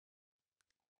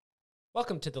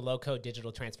Welcome to the Low-Code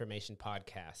Digital Transformation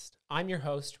Podcast. I'm your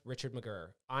host, Richard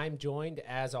McGurr. I'm joined,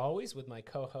 as always, with my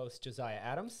co-host, Josiah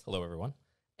Adams. Hello, everyone.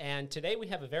 And today we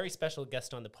have a very special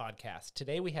guest on the podcast.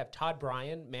 Today we have Todd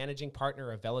Bryan, Managing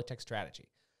Partner of Velotech Strategy.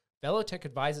 Velotech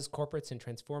advises corporates in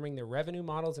transforming their revenue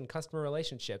models and customer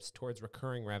relationships towards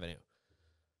recurring revenue.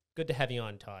 Good to have you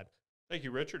on, Todd. Thank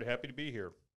you, Richard. Happy to be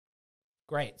here.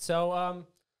 Great. So,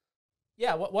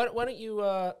 why don't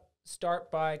you start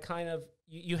by kind of,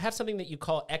 you have something that you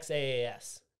call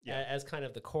XaaS as kind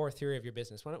of the core theory of your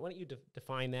business. Why don't you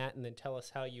define that and then tell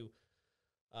us how you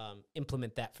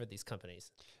implement that for these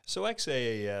companies? So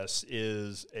XaaS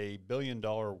is a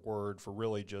billion-dollar word for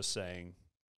really just saying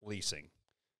leasing.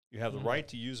 You have the right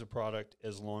to use a product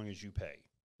as long as you pay.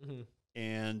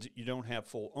 And you don't have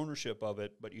full ownership of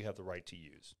it, but you have the right to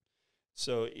use.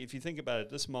 So if you think about it,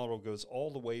 this model goes all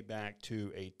the way back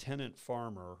to a tenant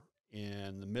farmer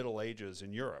in the Middle Ages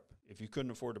in Europe. If you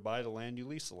couldn't afford to buy the land, you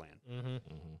lease the land.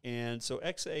 And so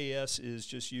XaaS is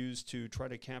just used to try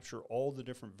to capture all the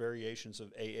different variations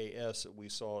of AAS that we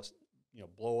saw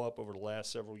blow up over the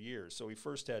last several years. So we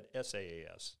first had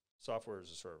SaaS, software as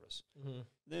a service.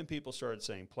 Then people started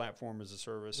saying platform as a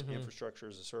service, infrastructure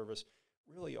as a service.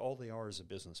 Really, all they are is a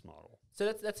business model.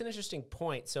 So that's an interesting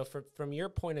point. So from your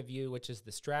point of view, which is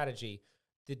the strategy,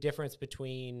 the difference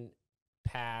between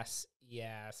PaaS,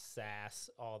 XaaS, SaaS,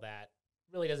 all that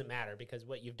really doesn't matter, because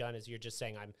what you've done is you're just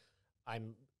saying I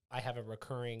have a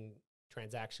recurring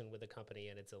transaction with a company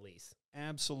and it's a lease.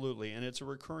 Absolutely, and it's a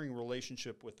recurring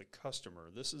relationship with the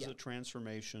customer. This is a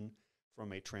transformation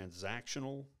from a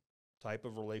transactional type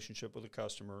of relationship with a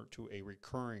customer to a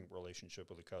recurring relationship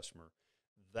with a customer.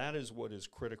 That is what is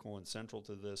critical and central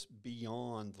to this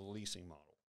beyond the leasing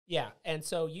model. Yeah, and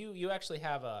so you actually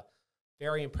have a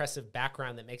very impressive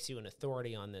background that makes you an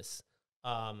authority on this.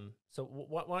 So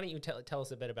why don't you tell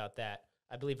us a bit about that?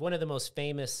 I believe one of the most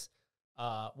famous,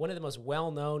 one of the most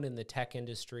well-known in the tech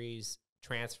industries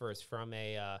transfers from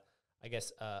a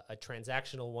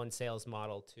transactional one sales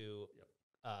model to,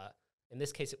 in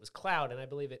this case, it was cloud, and I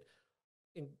believe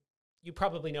you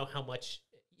probably know how much.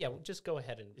 Yeah, just go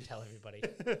ahead and tell everybody.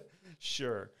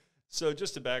 Sure. So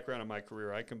just a background on my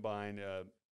career, I combine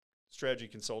strategy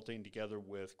consulting together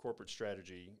with corporate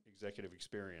strategy executive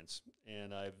experience.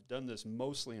 And I've done this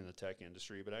mostly in the tech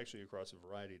industry, but actually across a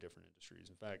variety of different industries.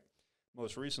 In fact,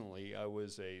 most recently, I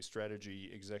was a strategy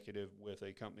executive with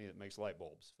a company that makes light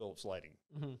bulbs, Philips Lighting,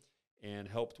 and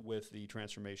helped with the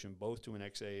transformation both to an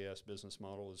XaaS business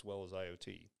model as well as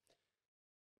IoT.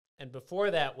 And before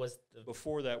that was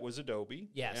Adobe.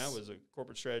 Yes. Yeah, I was a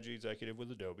corporate strategy executive with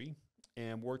Adobe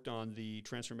and worked on the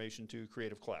transformation to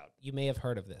Creative Cloud. You may have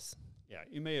heard of this. Yeah,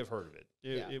 you may have heard of it.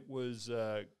 It was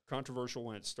controversial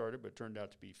when it started, but turned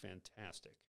out to be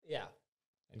fantastic. Yeah.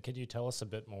 And could you tell us a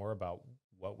bit more about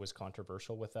what was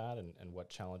controversial with that and what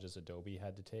challenges Adobe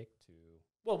had to take to...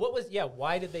 Well,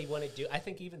 why did they want to do, I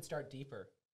think even start deeper.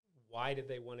 Why did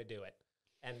they want to do it?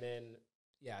 And then...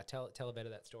 Yeah, tell a bit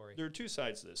of that story. There are two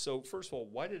sides to this. So first of all,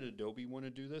 why did Adobe want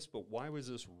to do this? But why was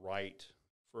this right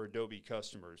for Adobe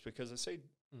customers? Because I say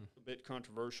a bit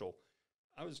controversial.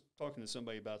 I was talking to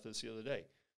somebody about this the other day.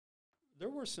 There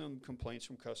were some complaints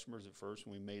from customers at first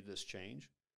when we made this change.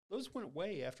 Those went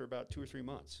away after about 2 or 3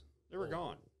 months. They were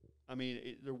gone. I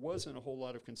mean, there wasn't a whole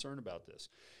lot of concern about this.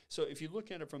 So if you look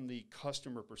at it from the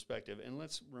customer perspective, and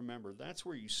let's remember, that's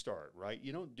where you start, right?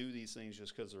 You don't do these things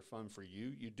just because they're fun for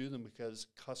you. You do them because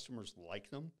customers like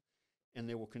them, and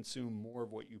they will consume more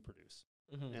of what you produce,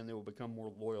 and they will become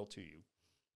more loyal to you.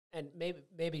 And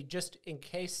maybe just in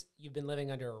case you've been living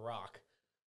under a rock,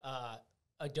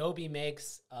 Adobe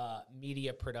makes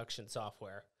media production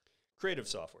software. Creative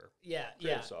software.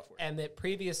 Creative software. And that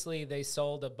previously they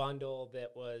sold a bundle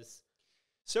that was...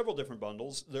 Several different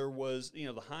bundles. There was,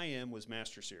 the high end was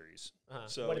Master Series.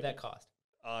 So what did that cost?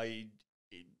 It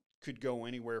could go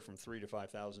anywhere from $3,000 to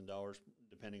 $5,000,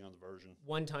 depending on the version.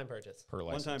 One-time purchase. Per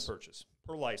license. One-time purchase.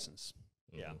 Per license.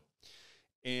 Yeah.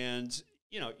 And,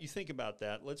 you think about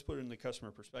that. Let's put it in the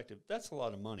customer perspective. That's a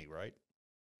lot of money, right?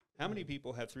 How many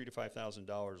people have $3,000 to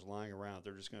 $5,000 lying around?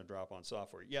 They're just going to drop on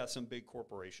software. Yeah, some big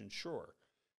corporations, sure.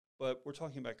 But we're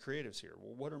talking about creatives here.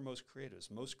 Well, what are most creatives?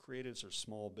 Most creatives are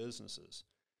small businesses.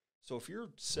 So if you're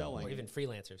selling... Or even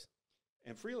freelancers.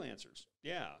 And freelancers,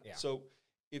 yeah. So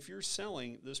if you're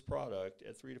selling this product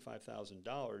at $3,000 to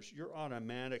 $5,000, you're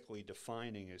automatically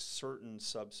defining a certain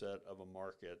subset of a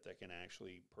market that can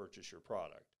actually purchase your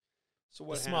product. So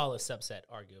what the smallest subset,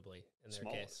 arguably, in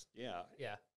their case. Yeah.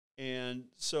 Yeah. And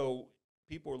so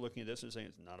people are looking at this and saying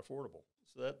it's not affordable.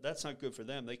 So that's not good for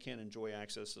them. They can't enjoy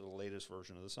access to the latest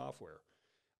version of the software.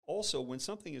 Also, when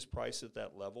something is priced at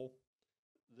that level,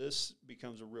 this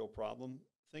becomes a real problem,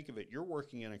 think of it. You're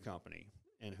working in a company,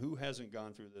 and who hasn't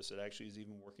gone through this that actually is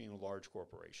even working in a large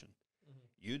corporation?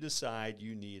 You decide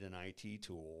you need an IT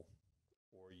tool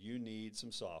or you need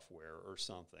some software or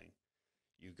something.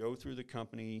 You go through the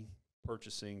company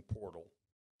purchasing portal.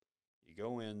 You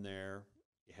go in there,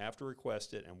 you have to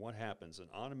request it, and what happens? An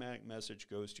automatic message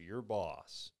goes to your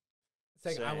boss.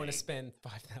 Saying, I want to spend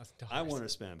 $5,000. I want to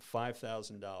spend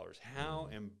 $5,000. How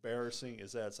embarrassing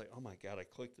is that? It's like, oh my God, I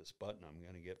clicked this button, I'm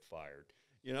going to get fired.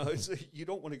 You know, you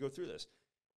don't want to go through this.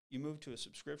 You move to a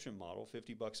subscription model,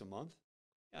 $50 a month.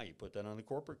 Yeah, you put that on the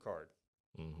corporate card.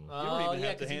 Mm-hmm. You don't even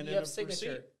have to hand in a signature.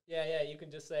 receipt. Yeah, you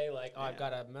can just say like, I've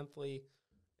got a monthly.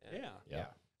 Yeah.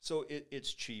 So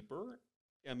it's cheaper.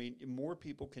 I mean, more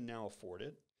people can now afford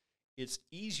it. It's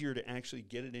easier to actually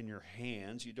get it in your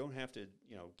hands. You don't have to,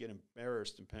 get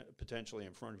embarrassed and potentially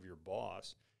in front of your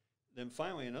boss. Then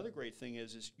finally, another great thing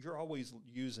is you're always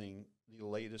using the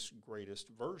latest, greatest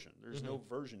version. There's no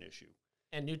version issue.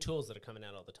 And new tools that are coming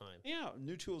out all the time. Yeah,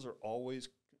 new tools are always,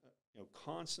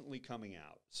 constantly coming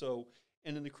out. So,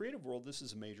 and in the creative world, this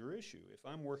is a major issue. If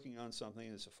I'm working on something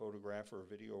that's a photograph or a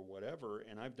video or whatever,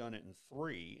 and I've done it in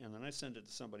 3, and then I send it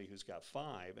to somebody who's got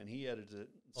 5, and he edits it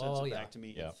and sends it back to me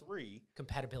in 3.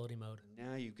 Compatibility mode.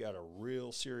 Now you've got a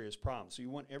real serious problem. So you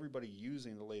want everybody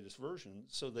using the latest version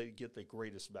so they get the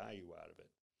greatest value out of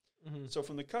it. So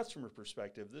from the customer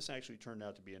perspective, this actually turned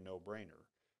out to be a no-brainer.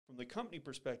 From the company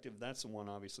perspective, that's the one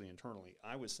obviously internally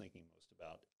I was thinking most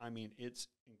about. I mean, it's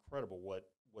incredible what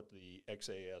the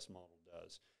XaaS model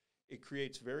does. It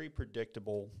creates very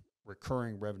predictable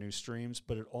recurring revenue streams,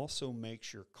 but it also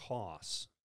makes your costs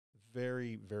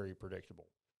very, very predictable.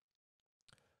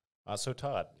 So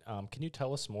Todd, can you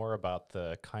tell us more about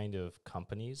the kind of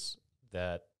companies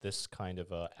that this kind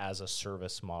of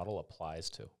as-a-service model applies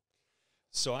to?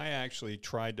 So I actually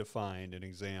tried to find an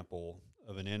example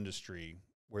of an industry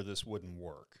where this wouldn't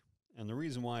work. And the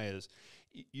reason why is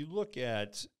you look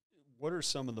at what are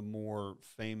some of the more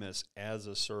famous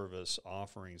as-a-service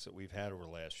offerings that we've had over the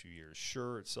last few years.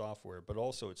 Sure, it's software, but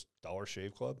also it's Dollar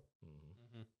Shave Club.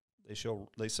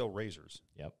 They sell razors.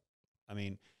 Yep. I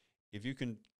mean, if you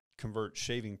can convert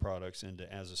shaving products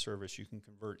into as-a-service, you can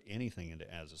convert anything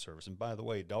into as-a-service. And by the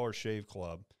way, Dollar Shave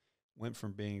Club went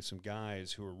from being some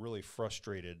guys who were really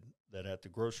frustrated that at the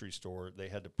grocery store they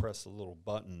had to press the little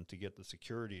button to get the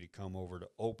security to come over to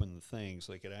open the thing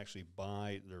so they could actually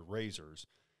buy their razors.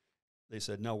 They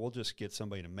said, no, we'll just get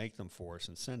somebody to make them for us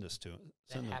and send them to us.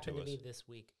 That happened to me this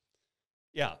week.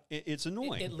 Yeah, it's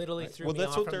annoying. It literally threw me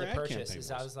off from the purchase. Is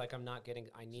I was like, I'm not getting.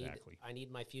 I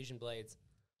need my fusion blades,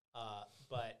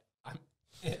 but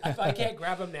if I can't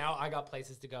grab them now, I got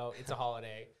places to go. It's a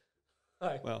holiday.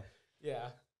 Yeah.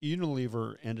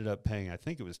 Unilever ended up paying, I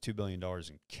think it was $2 billion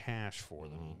in cash for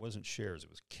them. It wasn't shares; it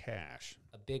was cash.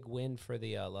 A big win for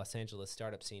the Los Angeles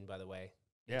startup scene, by the way.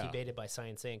 Yeah. Incubated by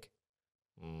Science Inc.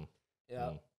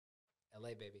 Yeah. LA,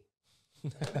 baby.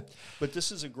 But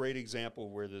this is a great example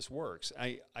where this works.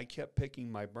 I kept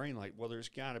picking my brain like, well, there's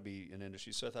got to be an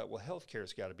industry. So I thought, well,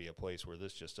 healthcare's got to be a place where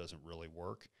this just doesn't really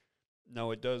work. No,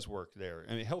 it does work there.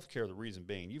 I mean, healthcare, the reason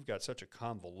being, you've got such a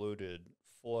convoluted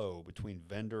flow between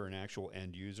vendor and actual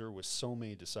end user with so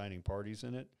many deciding parties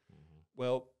in it.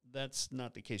 Well, that's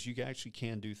not the case. You actually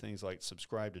can do things like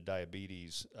subscribe to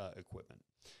diabetes equipment.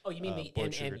 Oh, you mean the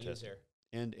end user?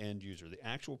 End user, the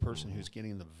actual person who's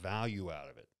getting the value out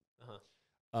of it.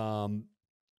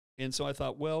 And so I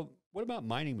thought, well, what about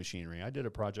mining machinery? I did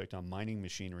a project on mining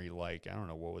machinery like, I don't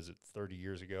know, what was it, 30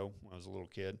 years ago when I was a little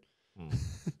kid?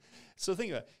 So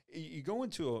think about it. You go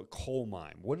into a coal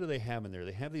mine. What do they have in there?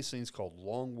 They have these things called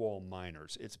longwall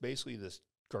miners. It's basically this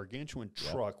gargantuan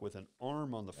truck with an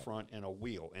arm on the front and a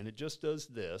wheel. And it just does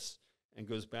this and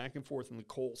goes back and forth in the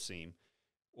coal seam.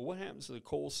 Well, what happens to the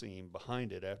coal seam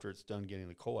behind it after it's done getting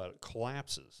the coal out? It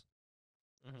collapses.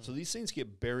 So these things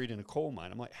get buried in a coal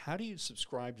mine. I'm like, how do you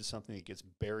subscribe to something that gets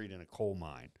buried in a coal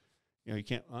mine? You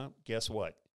can't, guess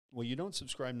what? Well, you don't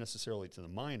subscribe necessarily to the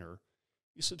miner.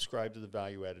 You subscribe to the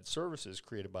value-added services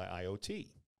created by IoT.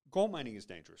 Gold mining is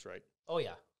dangerous, right? Oh,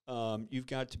 yeah. You've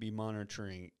got to be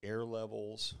monitoring air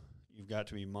levels. You've got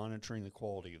to be monitoring the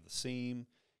quality of the seam.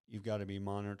 You've got to be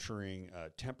monitoring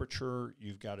temperature.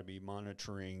 You've got to be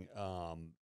monitoring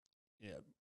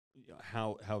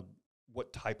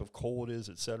what type of coal it is,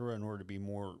 et cetera, in order to be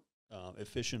more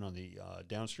efficient on the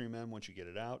downstream end once you get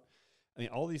it out. I mean,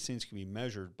 all these things can be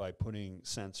measured by putting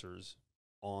sensors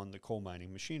on the coal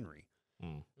mining machinery.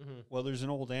 Well, there's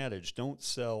an old adage, don't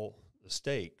sell the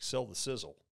steak, sell the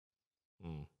sizzle.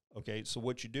 Okay, so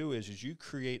what you do is you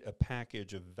create a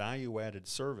package of value-added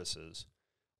services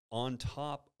on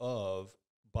top of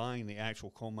buying the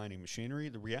actual coal mining machinery.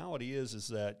 The reality is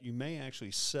that you may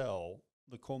actually sell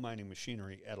the coal mining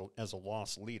machinery as a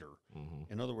loss leader.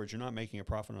 In other words, you're not making a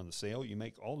profit on the sale. You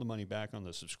make all the money back on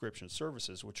the subscription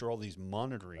services, which are all these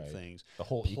monitoring things. The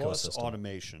whole plus ecosystem.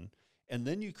 automation. And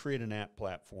then you create an app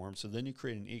platform. So then you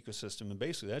create an ecosystem. And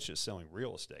basically, that's just selling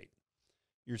real estate.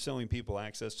 You're selling people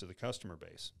access to the customer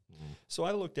base. So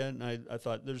I looked at it and I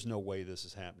thought, there's no way this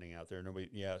is happening out there. Nobody,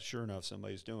 yeah, sure enough,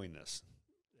 somebody's doing this.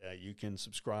 You can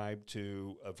subscribe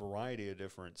to a variety of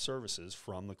different services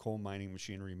from the coal mining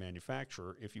machinery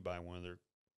manufacturer if you buy one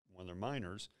of their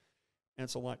miners, and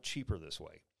it's a lot cheaper this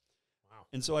way. Wow.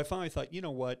 And so I finally thought, you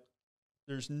know what?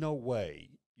 There's no way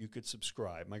you could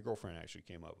subscribe. My girlfriend actually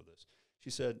came up with this. She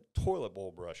said, toilet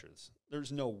bowl brushes.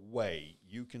 There's no way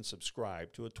you can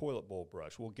subscribe to a toilet bowl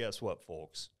brush. Well, guess what,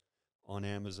 folks? On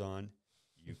Amazon,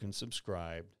 you can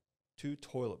subscribe to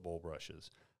toilet bowl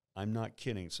brushes. I'm not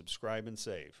kidding. Subscribe and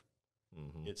save.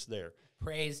 It's there.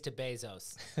 Praise to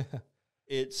Bezos.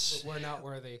 We're not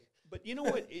worthy. But you know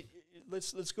what?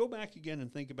 Let's go back again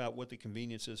and think about what the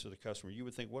convenience is for the customer. You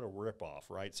would think, what a ripoff,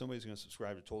 right? Somebody's going to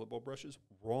subscribe to toilet bowl brushes?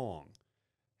 Wrong.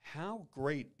 How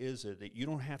great is it that you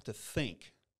don't have to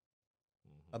think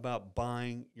about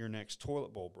buying your next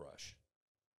toilet bowl brush?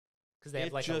 Because they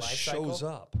have like a life cycle? It just shows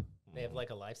up. They have like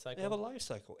a life cycle? They have a life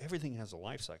cycle. Everything has a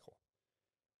life cycle.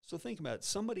 So think about it.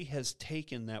 Somebody has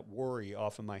taken that worry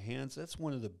off of my hands. That's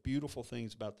one of the beautiful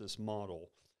things about this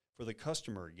model for the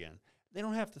customer again. They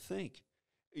don't have to think.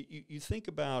 You think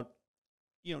about,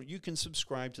 you can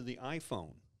subscribe to the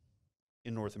iPhone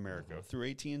in North America through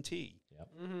AT&T.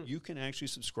 You can actually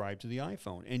subscribe to the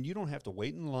iPhone, and you don't have to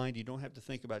wait in line. You don't have to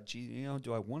think about, gee,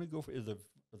 do I want to go for, are the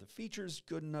features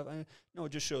good enough? No, it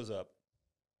just shows up.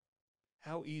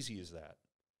 How easy is that?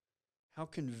 How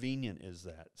convenient is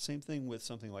that? Same thing with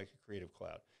something like a Creative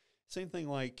Cloud. Same thing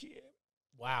like,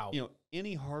 wow,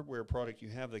 any hardware product you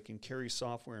have that can carry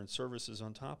software and services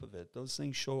on top of it, those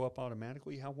things show up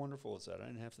automatically. How wonderful is that? I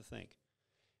didn't have to think.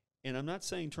 And I'm not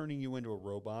saying turning you into a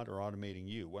robot or automating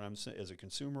you. What I'm saying as a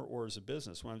consumer or as a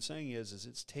business, what I'm saying is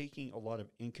it's taking a lot of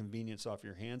inconvenience off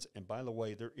your hands. And by the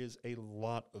way, there is a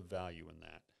lot of value in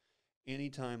that.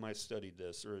 Anytime I studied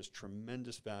this, there is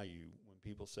tremendous value when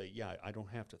people say, yeah, I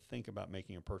don't have to think about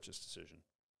making a purchase decision.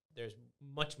 There's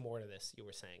much more to this, you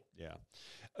were saying. Yeah.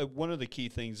 One of the key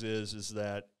things is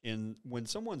that when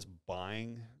someone's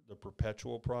buying the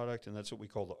perpetual product, and that's what we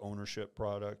call the ownership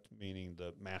product, meaning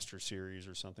the Master Series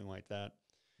or something like that.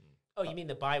 Oh, you mean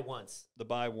the buy once? The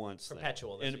buy once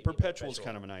perpetual. thing. And perpetual is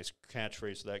kind of a nice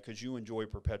catchphrase for that because you enjoy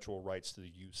perpetual rights to the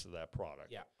use of that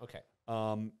product. Yeah, okay.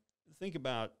 Think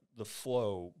about the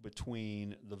flow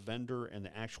between the vendor and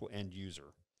the actual end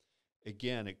user.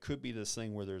 Again, it could be this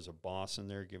thing where there's a boss in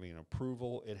there giving an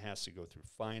approval. It has to go through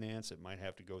finance. It might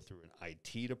have to go through an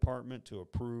IT department to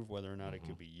approve whether or not it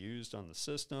could be used on the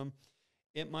system.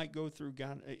 It might go through,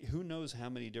 who knows how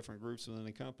many different groups within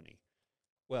the company.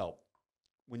 Well,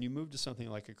 when you move to something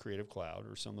like a Creative Cloud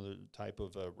or some other type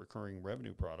of a recurring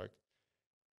revenue product,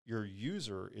 your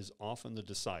user is often the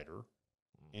decider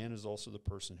and is also the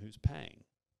person who's paying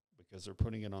because they're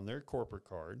putting it on their corporate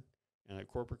card. And that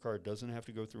corporate card doesn't have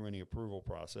to go through any approval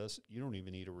process. You don't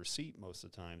even need a receipt most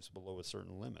of the times below a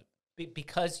certain limit.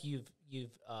 Because you've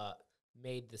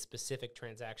made the specific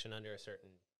transaction under a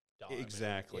certain dollar.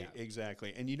 Exactly,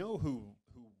 exactly. And you know who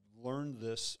learned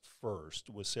this first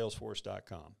was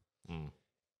Salesforce.com.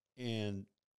 And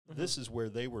this is where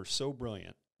they were so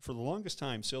brilliant. For the longest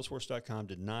time, Salesforce.com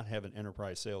did not have an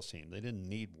enterprise sales team. They didn't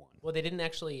need one. Well, they didn't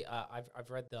actually. I've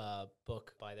read the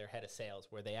book by their head of sales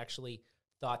where they actually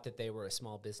thought that they were a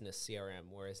small business CRM,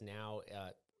 whereas now,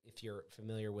 if you're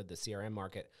familiar with the CRM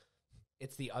market,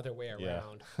 it's the other way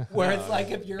around. Where it's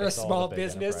like if you're a small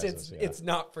business, it's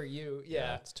not for you.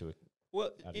 Yeah, it's too.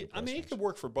 Well, it could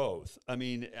work for both. I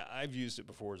mean, I've used it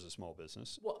before as a small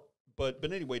business. Well, but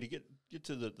anyway, to get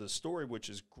to the story, which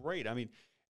is great. I mean,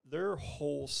 their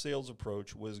whole sales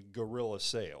approach was guerrilla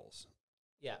sales.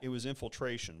 Yeah. It was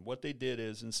infiltration. What they did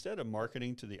is instead of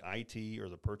marketing to the IT or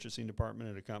the purchasing department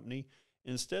at a company,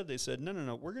 instead they said, no,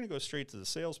 we're going to go straight to the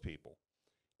salespeople.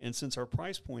 And since our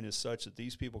price point is such that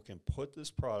these people can put this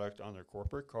product on their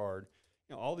corporate card,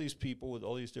 all these people with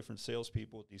all these different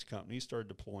salespeople at these companies started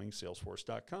deploying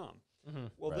Salesforce.com.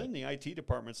 Well, then the IT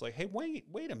department's like, hey,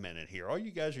 wait a minute here. All you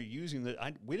guys are using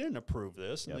that. We didn't approve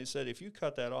this. And they said, if you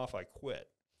cut that off, I quit.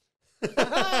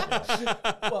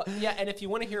 Well, yeah, and if you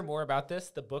want to hear more about this,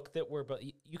 the book that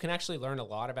you can actually learn a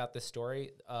lot about this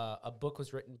story. A book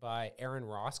was written by Aaron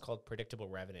Ross called Predictable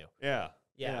Revenue. Yeah.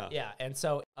 And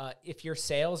so if you're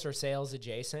sales or sales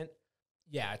adjacent,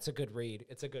 Yeah, it's a good read.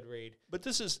 It's a good read. But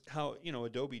this is how,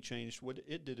 Adobe changed what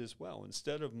it did as well.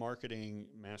 Instead of marketing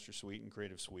Master Suite and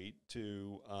Creative Suite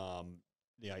to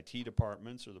the IT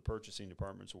departments or the purchasing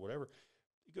departments or whatever,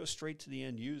 you go straight to the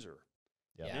end user.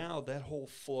 Yep. Yeah. Now that whole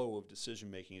flow of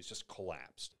decision making is just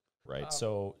collapsed. Right.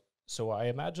 So I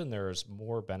imagine there's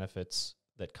more benefits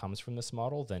that comes from this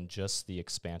model than just the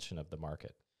expansion of the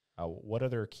market. What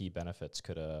other key benefits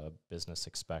could a business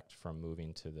expect from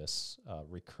moving to this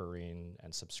recurring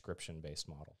and subscription-based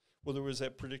model? Well, there was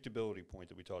that predictability point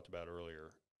that we talked about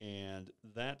earlier, and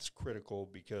that's critical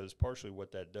because partially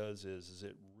what that does is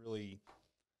it really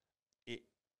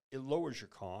it lowers your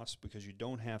costs because you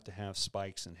don't have to have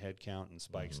spikes in headcount and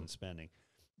spikes in spending.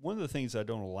 One of the things I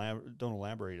don't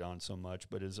elaborate on so much,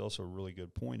 but is also a really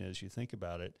good point as you think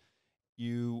about it,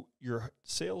 your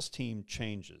sales team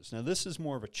changes. Now, this is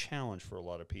more of a challenge for a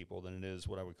lot of people than it is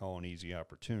what I would call an easy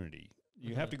opportunity.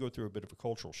 You have to go through a bit of a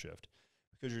cultural shift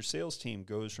because your sales team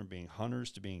goes from being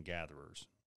hunters to being gatherers.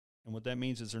 And what that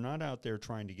means is they're not out there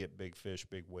trying to get big fish,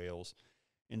 big whales.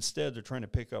 Instead, they're trying to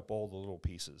pick up all the little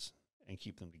pieces and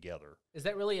keep them together. Is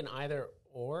that really an either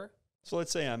or? So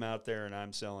let's say I'm out there and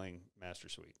I'm selling Master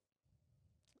Suite.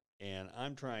 And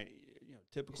I'm trying,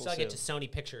 typical You're selling it to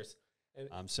Sony Pictures.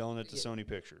 I'm selling it to Sony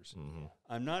Pictures.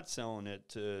 I'm not selling it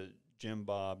to Jim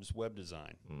Bob's web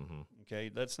design. Okay,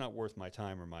 that's not worth my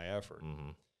time or my effort.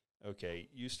 Okay,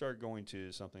 you start going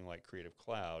to something like Creative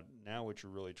Cloud. Now what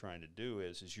you're really trying to do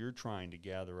is you're trying to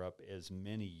gather up as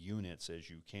many units as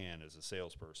you can as a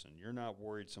salesperson. You're not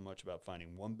worried so much about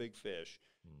finding one big fish.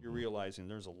 You're realizing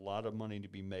there's a lot of money to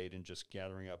be made in just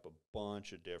gathering up a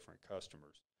bunch of different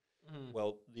customers.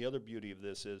 Well, the other beauty of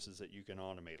this is that you can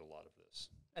automate a lot of this.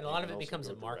 And a lot of it becomes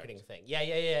a marketing thing.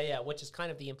 Yeah, which is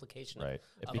kind of the implication right.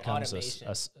 It of becomes automation.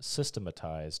 a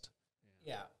systematized.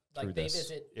 Yeah. Like they this.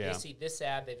 visit, they see this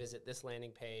ad, they visit this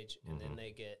landing page, and then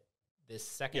they get this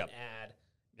second ad,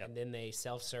 and then they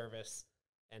self-service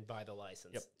and buy the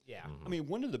license. Yeah. I mean,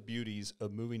 one of the beauties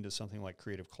of moving to something like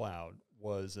Creative Cloud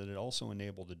was that it also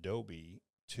enabled Adobe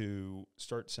to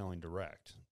start selling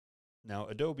direct. Now,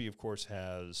 Adobe, of course,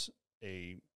 has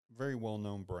a very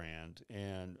well-known brand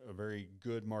and a very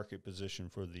good market position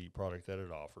for the product that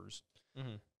it offers.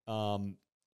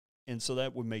 And so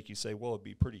that would make you say, well, it'd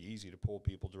be pretty easy to pull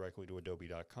people directly to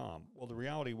adobe.com. Well, the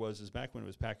reality is back when it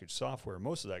was packaged software,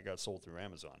 most of that got sold through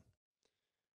Amazon.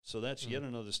 So that's yet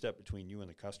another step between you and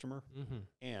the customer.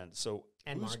 And so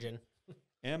margin.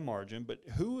 And margin, but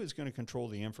who is going to control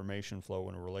the information flow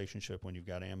in a relationship when you've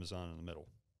got Amazon in the middle?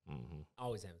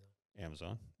 Always Amazon.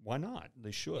 Amazon. Why not?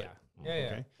 They should. Yeah.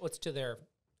 Okay. Well, it's to their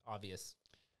obvious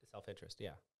self-interest,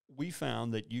 yeah. We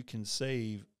found that you can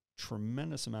save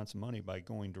tremendous amounts of money by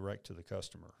going direct to the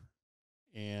customer.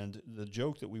 And the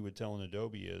joke that we would tell in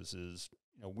Adobe is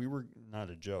we were not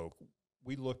a joke.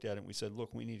 We looked at it and we said,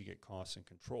 look, we need to get costs in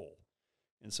control.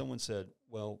 And someone said,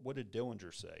 well, what did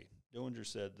Dillinger say? Dillinger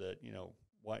said that,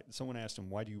 why? Someone asked him,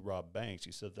 why do you rob banks?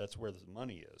 He said, that's where the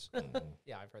money is.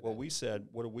 Yeah, I've heard that. Well, we said,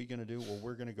 what are we going to do? Well,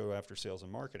 we're going to go after sales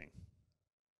and marketing.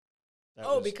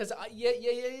 Because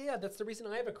that's the reason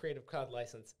I have a Creative Cloud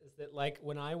license, is that like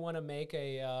when I want to make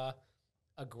a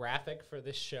graphic for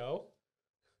this show,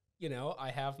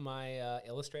 I have my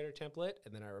Illustrator template,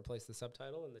 and then I replace the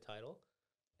subtitle and the title.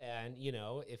 And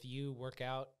if you work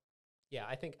out,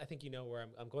 I think you know where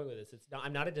I'm going with this.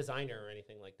 I'm not a designer or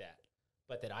anything like that,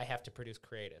 but that I have to produce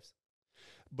creatives.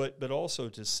 But also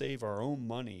to save our own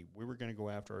money, we were going to go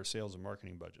after our sales and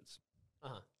marketing budgets.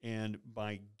 And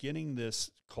by getting this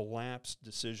collapsed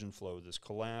decision flow, this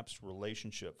collapsed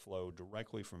relationship flow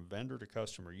directly from vendor to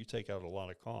customer, you take out a lot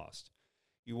of cost.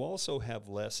 You also have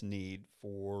less need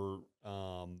for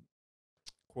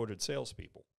quoted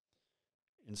salespeople.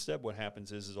 Instead, what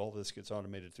happens is all this gets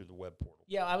automated through the web portal.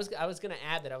 Yeah, I was going to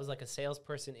add that I was like, a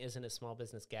salesperson isn't a small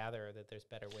business gatherer, that there's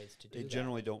better ways to do that. They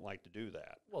generally don't like to do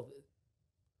that. Well,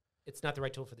 it's not the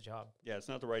right tool for the job. Yeah, it's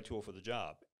not the right tool for the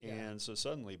job. Yeah. And so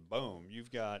suddenly, boom, you've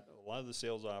got a lot of the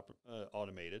sales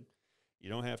automated.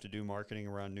 You don't have to do marketing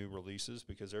around new releases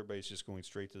because everybody's just going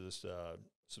straight to this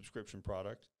subscription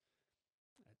product.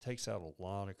 It takes out a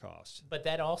lot of cost. But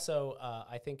that also,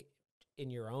 I think, in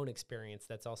your own experience,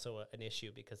 that's also an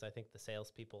issue because I think the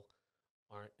salespeople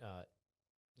aren't,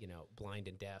 blind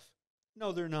and deaf.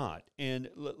 No, they're not. And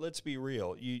let's be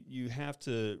real. You have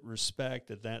to respect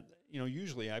that,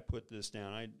 usually I put this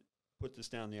down. I put this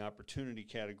down in the opportunity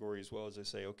category as well as I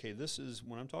say, okay, this is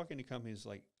when I'm talking to companies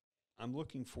like, I'm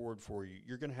looking forward for you.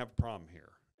 You're going to have a problem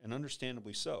here, and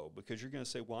understandably so, because you're going to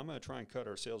say, well, I'm going to try and cut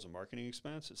our sales and marketing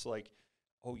expense. It's like,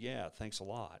 oh yeah, thanks a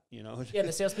lot. Yeah,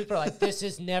 the salespeople are like, this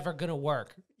is never going to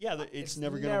work. Yeah, it's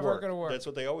never going to work. That's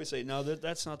what they always say. No,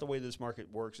 that's not the way this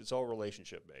market works. It's all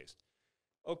relationship based.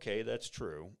 Okay, that's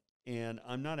true. And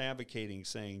I'm not advocating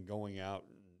saying going out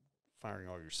and firing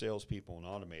all your salespeople and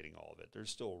automating all of it. There's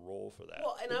still a role for that.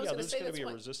 Well, and I was going to say there's going to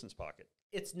be a resistance pocket.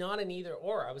 It's not an either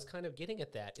or. I was kind of getting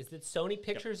at that. Is that Sony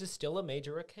Pictures is still a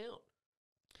major account?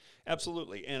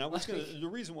 Absolutely. And I was going to, the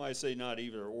reason why I say not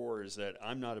either or is that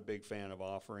I'm not a big fan of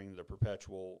offering the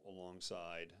perpetual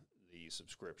alongside the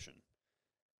subscription.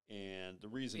 And the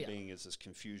reason being is this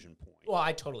confusion point. Well,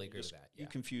 I totally agree with that. Yeah. You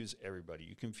confuse everybody.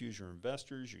 You confuse your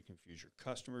investors. You confuse your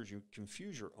customers. You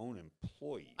confuse your own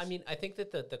employees. I mean, I think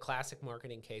that the classic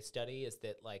marketing case study is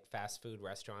that, like, fast food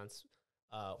restaurants,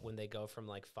 when they go from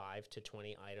like 5 to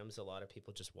 20 items, a lot of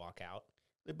people just walk out.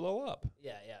 They blow up.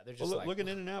 Yeah, they're just look at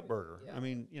In-N-Out Burger. Yeah. I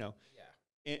mean,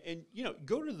 and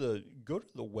go to the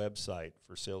website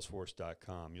for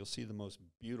Salesforce.com. You'll see the most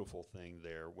beautiful thing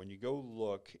there. When you go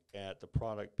look at the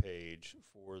product page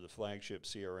for the flagship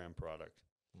CRM product,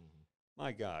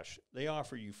 my gosh, they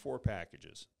offer you 4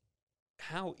 packages.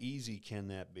 How easy can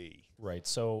that be? Right.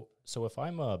 So if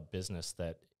I'm a business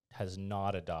that has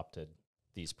not adopted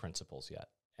these principles yet,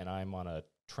 and I'm on a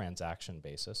transaction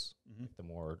basis, the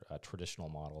more traditional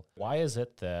model, why is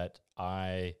it that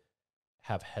I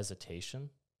have hesitation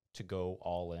to go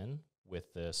all in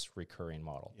with this recurring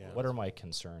model? Yeah. What are my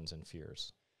concerns and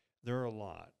fears? There are a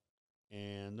lot,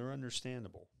 and they're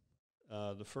understandable.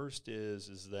 The first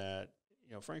is that,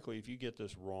 frankly, if you get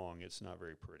this wrong, it's not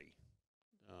very pretty.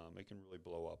 It can really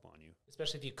blow up on you.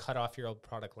 Especially if you cut off your old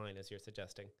product line, as you're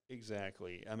suggesting.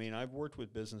 Exactly. I mean, I've worked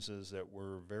with businesses that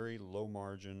were very low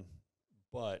margin,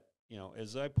 but,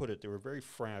 as I put it, they were very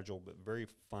fragile but very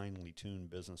finely tuned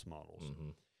business models.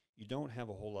 You don't have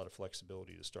a whole lot of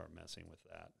flexibility to start messing with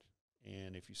that.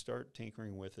 And if you start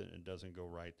tinkering with it and it doesn't go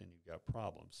right, then you've got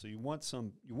problems. So you want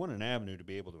an avenue to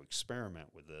be able to experiment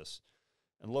with this.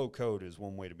 And low code is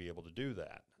one way to be able to do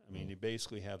that. I mean, you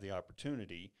basically have the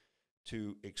opportunity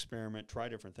to experiment, try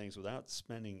different things without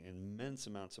spending immense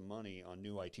amounts of money on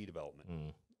new IT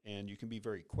development. And you can be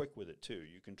very quick with it too.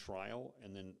 You can trial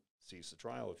and then cease the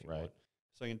trial if you want.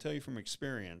 So I can tell you from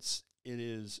experience, it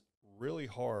is really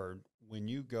hard when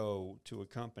you go to a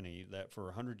company that for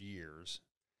 100 years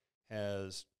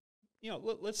has,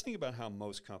 let's think about how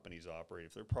most companies operate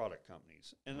if they're product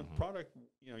companies. And a product,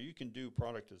 you can do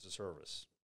product as a service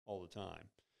all the time.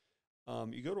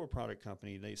 You go to a product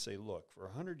company, they say, look, for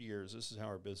 100 years, this is how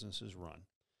our business is run.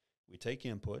 We take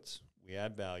inputs, we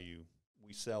add value,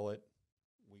 we sell it,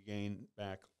 we gain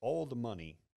back all the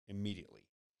money immediately.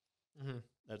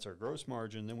 That's our gross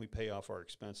margin. Then we pay off our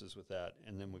expenses with that,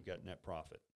 and then we've got net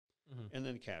profit, and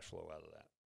then cash flow out of that.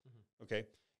 Okay?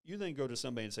 You then go to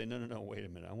somebody and say, no, wait a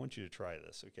minute. I want you to try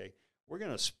this, okay? We're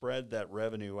going to spread that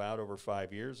revenue out over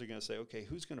 5 years. They're going to say, okay,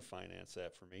 who's going to finance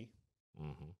that for me?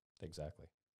 Exactly.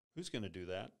 Who's going to do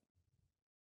that?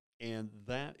 And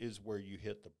that is where you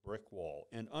hit the brick wall,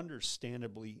 and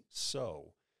understandably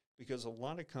so, because a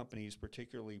lot of companies,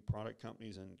 particularly product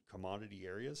companies in commodity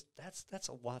areas, that's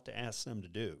a lot to ask them to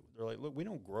do. They're like, look, we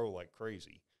don't grow like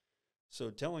crazy. So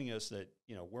telling us that,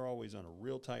 we're always on a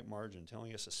real tight margin,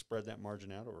 telling us to spread that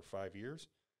margin out over 5 years,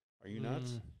 are you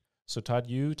nuts? So Todd,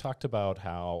 you talked about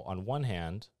how on one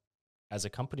hand, as a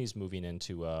company's moving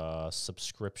into a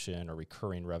subscription or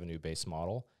recurring revenue-based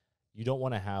model, you don't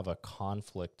want to have a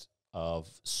conflict of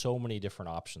so many different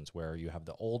options where you have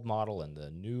the old model and the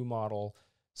new model.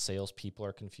 Salespeople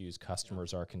are confused,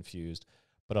 customers are confused.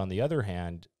 But on the other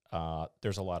hand,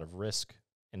 there's a lot of risk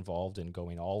involved in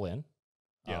going all in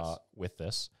with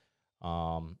this.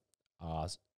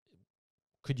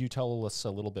 Could you tell us a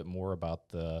little bit more about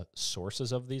the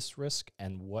sources of this risk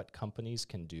and what companies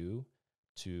can do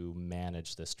to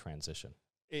manage this transition?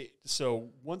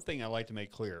 So one thing I like to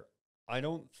make clear, I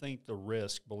don't think the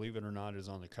risk, believe it or not, is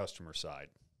on the customer side.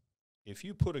 If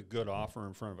you put a good offer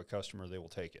in front of a customer, they will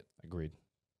take it. Agreed.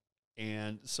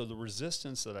 And so the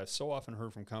resistance that I've so often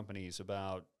heard from companies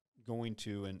about going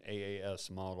to an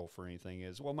AAS model for anything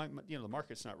is, well, the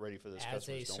market's not ready for this. As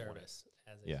a service.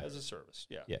 As a service,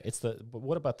 yeah. Yeah, but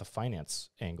what about the finance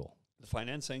angle? The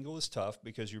finance angle is tough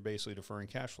because you're basically deferring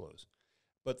cash flows.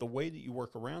 But the way that you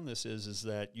work around this is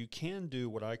that you can do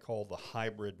what I call the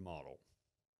hybrid model,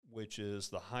 which is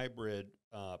the hybrid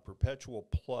perpetual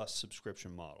plus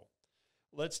subscription model.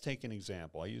 Let's take an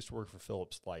example. I used to work for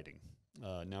Philips Lighting,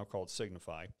 now called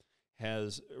Signify,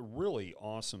 has a really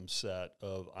awesome set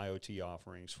of IoT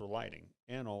offerings for lighting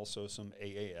and also some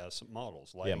AAS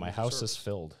models. Yeah, my house is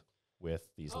filled with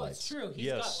these lights. It's true. He's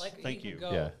yes, got, like, thank you.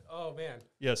 Go, yeah. Oh, man.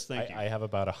 Yes, thank you. I have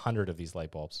about 100 of these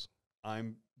light bulbs.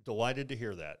 I'm Delighted to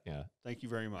hear that. Yeah. Thank you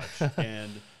very much.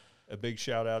 And a big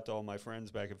shout out to all my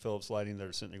friends back at Phillips Lighting that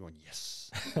are sitting there going,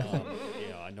 yes.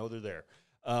 I know they're there.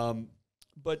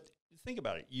 But think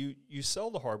about it. You sell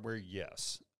the hardware,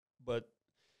 yes. But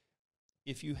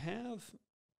if you have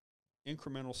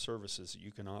incremental services that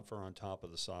you can offer on top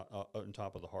of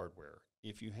the hardware,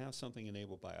 if you have something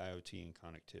enabled by IoT and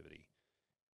connectivity,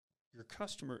 your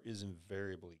customer is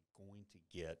invariably going to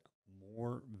get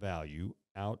more value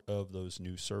out of those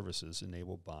new services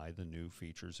enabled by the new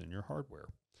features in your hardware.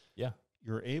 Yeah.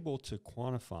 You're able to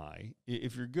quantify,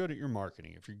 if you're good at your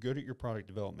marketing, if you're good at your product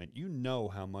development, you know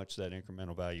how much that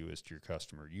incremental value is to your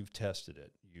customer. You've tested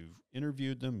it. You've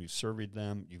interviewed them. You've surveyed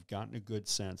them. You've gotten a good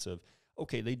sense of,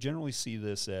 okay, they generally see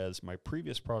this as my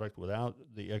previous product without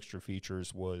the extra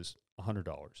features was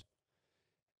 $100.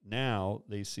 Now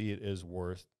they see it as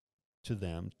worth to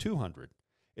them $200.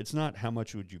 It's not how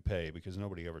much would you pay, because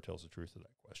nobody ever tells the truth of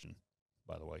that question,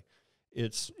 by the way.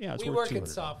 It's we worth work in $200.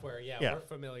 software. Yeah, we're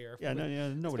familiar. Yeah,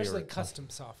 nobody Especially ever custom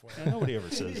software. Yeah, nobody ever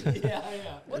says that. yeah.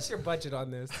 What's your budget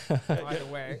on this, by the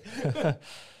way?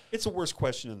 It's the worst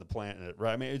question in the planet,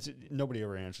 right? I mean, nobody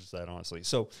ever answers that, honestly.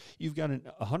 So you've got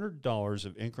 $100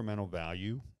 of incremental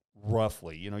value,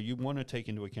 roughly. You want to take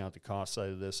into account the cost side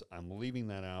of this. I'm leaving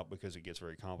that out because it gets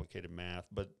very complicated math,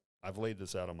 but I've laid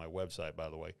this out on my website, by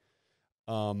the way.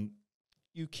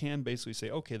 You can basically say,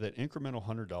 okay, that incremental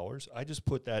 $100, I just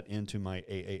put that into my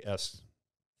AAS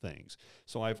things.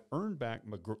 So I've earned back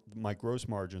my gross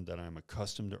margin that I'm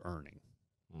accustomed to earning.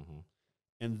 Mm-hmm.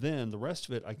 And then the rest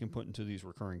of it I can put into these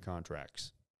recurring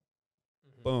contracts.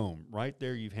 Mm-hmm. Boom. Right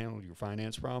there, you've handled your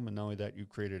finance problem, and not only that, you've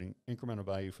created an incremental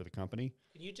value for the company.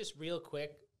 Can you just real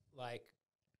quick,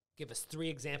 give us 3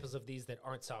 examples of these that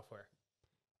aren't software?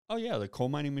 Oh, yeah, the coal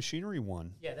mining machinery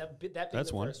one. Yeah, that being That's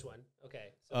the one. first one. Okay.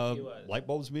 So light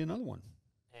bulbs be another one.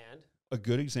 And? A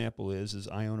good example is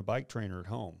I own a bike trainer at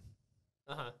home.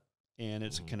 Uh-huh. And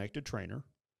it's a connected trainer.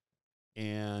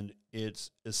 And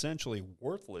it's essentially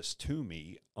worthless to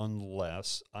me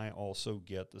unless I also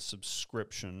get the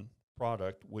subscription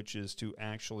product, which is to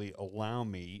actually allow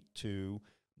me to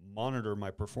monitor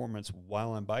my performance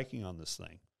while I'm biking on this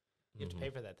thing. You have to pay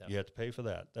for that, though. You have to pay for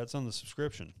that. That's on the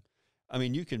subscription. I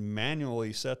mean, you can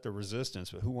manually set the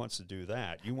resistance, but who wants to do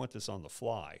that? You want this on the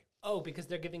fly. Oh, because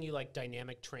they're giving you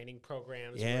dynamic training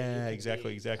programs. Yeah, where you can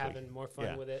exactly. Having more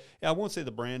fun with it. Yeah, I won't say the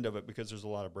brand of it because there's a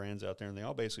lot of brands out there, and they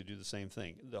all basically do the same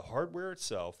thing. The hardware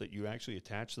itself that you actually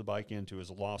attach the bike into is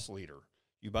a loss leader.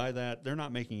 You buy that, they're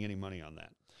not making any money on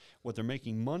that. What they're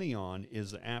making money on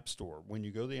is the App Store. When you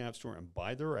go to the App Store and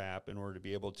buy their app in order to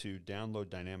be able to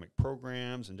download dynamic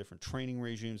programs and different training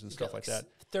regimes and stuff like that.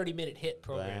 30-minute hit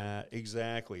program.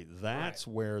 Exactly. That's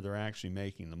where they're actually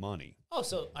making the money. Oh,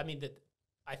 so, I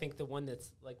think the one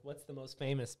that's, what's the most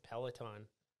famous? Peloton.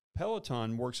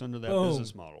 Peloton works under that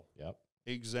business model. Yep.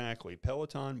 Exactly.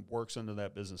 Peloton works under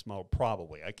that business model,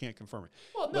 probably. I can't confirm it.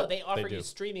 Well, no, they offer you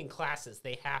streaming classes.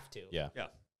 They have to. Yeah. Yeah.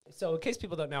 So, in case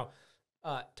people don't know,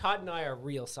 Todd and I are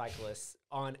real cyclists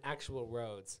on actual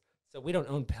roads, so we don't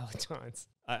own Pelotons.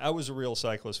 I was a real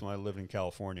cyclist when I lived in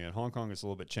California. In Hong Kong, it's a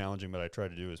little bit challenging, but I try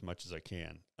to do as much as I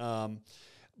can.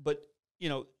 But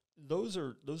those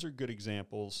are good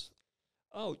examples.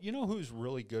 Oh, you know who's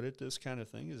really good at this kind of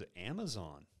thing is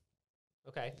Amazon.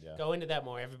 Okay, Yeah. Go into that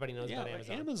more. Everybody knows about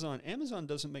Amazon. Amazon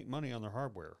doesn't make money on their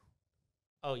hardware.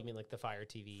 Oh, you mean like the Fire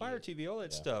TV? Fire TV, all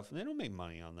that stuff. They don't make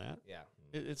money on that. Yeah.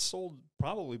 It's sold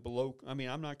probably below, I'm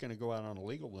not going to go out on a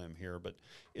legal limb here, but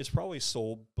it's probably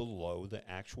sold below the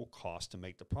actual cost to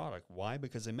make the product. Why?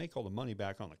 Because they make all the money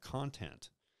back on the content,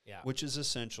 which is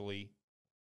essentially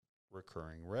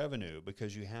recurring revenue,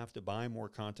 because you have to buy more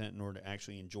content in order to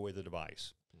actually enjoy the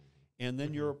device. Mm-hmm. And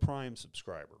then you're a Prime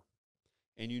subscriber.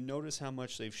 And you notice how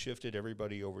much they've shifted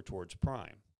everybody over towards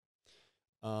Prime.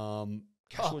 How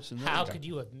could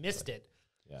you have missed it?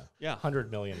 Yeah.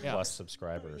 100 million plus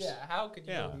subscribers. Yeah, how could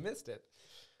you have missed it?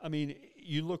 I mean,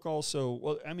 you look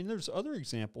also, there's other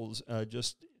examples.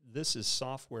 This is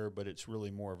software, but it's really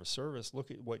more of a service.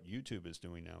 Look at what YouTube is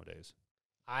doing nowadays.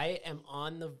 I am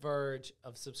on the verge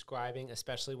of subscribing,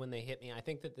 especially when they hit me. I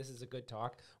think that this is a good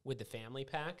talk with the family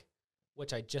pack,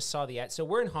 which I just saw the ad. So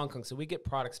we're in Hong Kong, so we get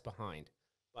products behind,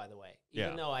 by the way.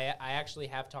 Even though I actually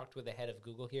have talked with the head of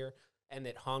Google here, and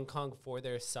that Hong Kong, for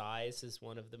their size, is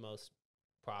one of the most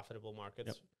profitable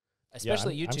markets,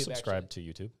 especially YouTube. I'm subscribed to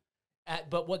YouTube.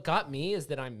 But what got me is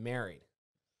that I'm married.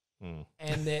 And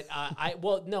that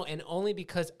and only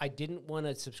because I didn't want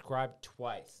to subscribe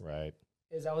twice. Right.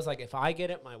 Is I was like, if I get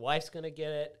it, my wife's going to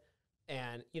get it.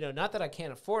 And, not that I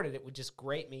can't afford it, it would just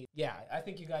grate me. Yeah, I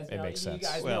think you guys know,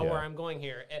 know where I'm going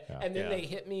here. And then they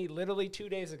hit me literally 2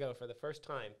 days ago for the first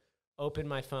time. opened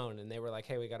my phone and they were like,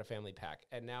 "Hey, we got a family pack,"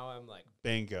 and now I'm like,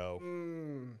 Bingo.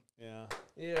 yeah.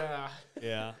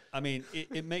 Yeah. I mean,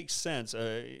 it makes sense.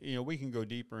 We can go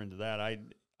deeper into that.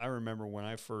 I remember when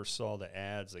I first saw the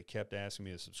ads, they kept asking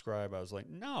me to subscribe. I was like,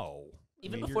 no.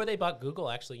 Even before they bought Google,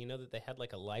 actually, you know that they had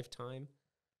like a lifetime.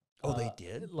 Oh, they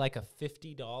did? Like a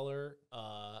 $50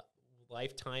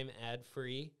 lifetime ad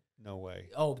free. No way.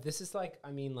 Oh, this is like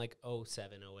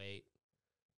 07, 08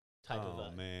 type of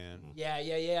Oh, man. Yeah.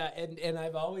 And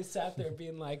I've always sat there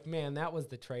being like, man, that was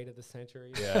the trade of the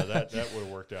century. Yeah, that would have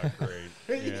worked out great.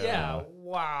 Yeah,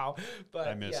 wow. But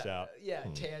I missed out. Yeah,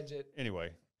 tangent.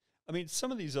 Anyway, I mean,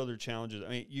 some of these other challenges, I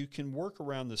mean, you can work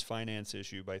around this finance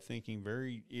issue by thinking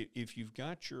if you've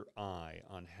got your eye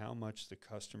on how much the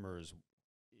customer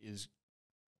is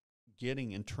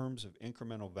getting in terms of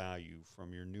incremental value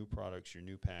from your new products, your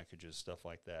new packages, stuff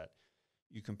like that,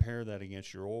 you compare that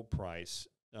against your old price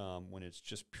when it's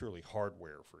just purely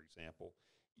hardware, for example.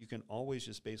 You can always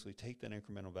just basically take that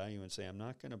incremental value and say, I'm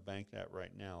not going to bank that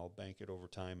right now. I'll bank it over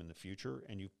time in the future.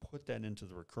 And you put that into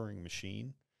the recurring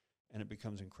machine, and it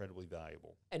becomes incredibly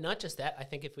valuable. And not just that, I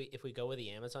think if we go with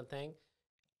the Amazon thing,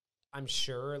 I'm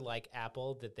sure like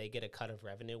Apple that they get a cut of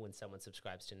revenue when someone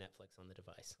subscribes to Netflix on the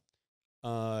device.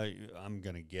 I'm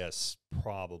going to guess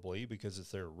probably because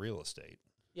it's their real estate.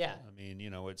 Yeah. I mean,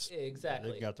 it's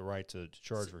exactly. They've got the right to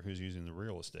charge for who's using the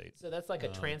real estate. So that's like a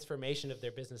transformation of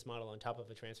their business model on top of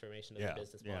a transformation of the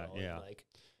business model. Yeah. And like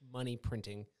money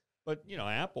printing. But,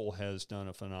 Apple has done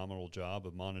a phenomenal job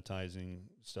of monetizing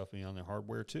stuff beyond their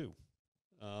hardware too.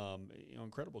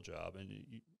 Incredible job. And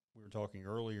we were talking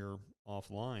earlier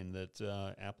offline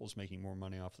that Apple's making more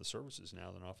money off the services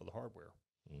now than off of the hardware.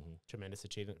 Mm-hmm. Tremendous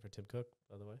achievement for Tim Cook,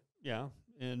 by the way. Yeah,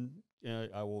 and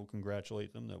I will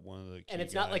congratulate them that one of the key and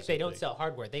it's not like guys they don't sell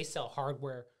hardware. They sell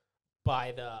hardware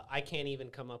by the. I can't even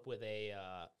come up with a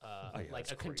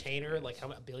like a container, like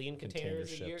how a billion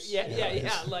containers a year.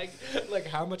 Yeah. Like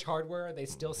how much hardware are they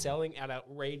still selling at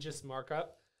outrageous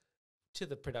markup to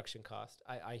the production cost?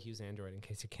 I use Android in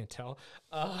case you can't tell,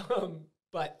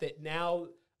 but that now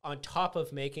on top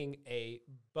of making a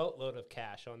boatload of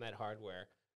cash on that hardware,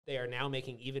 they are now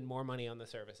making even more money on the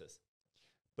services.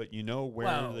 But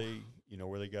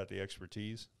where they got the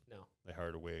expertise? No. They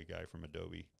hired away a guy from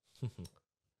Adobe.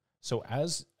 So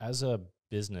as a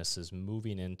business is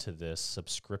moving into this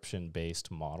subscription-based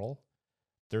model,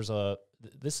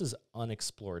 this is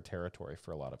unexplored territory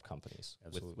for a lot of companies.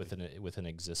 Absolutely. with an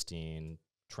existing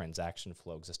transaction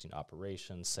flow, existing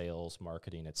operations, sales,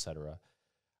 marketing, et cetera.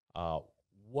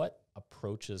 What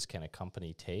approaches can a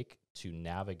company take to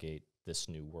navigate this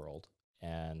new world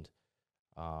and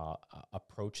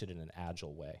approach it in an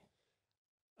agile way?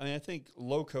 I mean, I think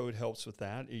low code helps with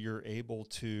that. You're able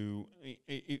to,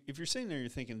 if you're sitting there, you're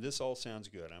thinking, this all sounds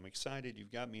good. I'm excited.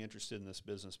 You've got me interested in this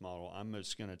business model. I'm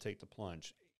just going to take the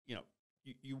plunge.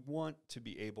 You want to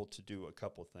be able to do a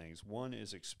couple of things. One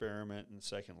is experiment, and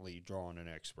secondly, draw on an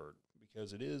expert,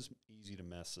 because it is easy to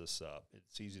mess this up.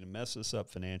 It's easy to mess this up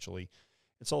financially.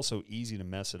 It's also easy to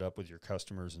mess it up with your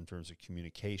customers in terms of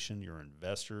communication, your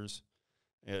investors.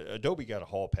 Adobe got a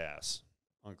hall pass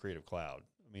on Creative Cloud.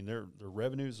 I mean, their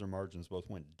revenues, their margins both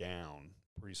went down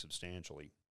pretty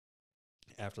substantially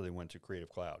after they went to Creative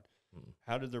Cloud.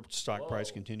 How did their stock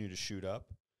price continue to shoot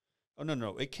up? Oh,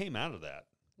 no, it came out of that.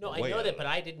 No, I know that, but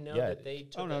I didn't know that they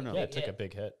took it took a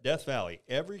big hit. Death Valley.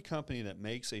 Every company that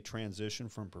makes a transition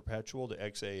from perpetual to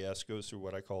XaaS goes through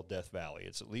what I call Death Valley.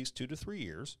 It's at least 2 to 3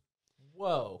 years.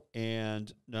 Whoa.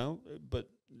 And but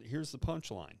here's the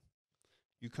punchline.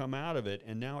 You come out of it,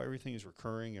 and now everything is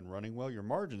recurring and running well. Your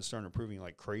margins start improving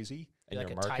like crazy. And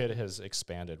your market has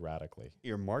expanded radically.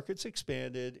 Your market's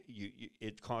expanded.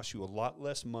 It costs you a lot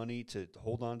less money to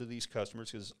hold on to these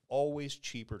customers, because it's always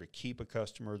cheaper to keep a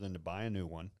customer than to buy a new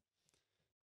one.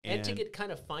 And to get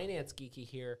kind of finance geeky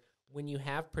here, when you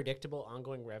have predictable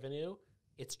ongoing revenue,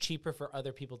 it's cheaper for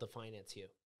other people to finance you.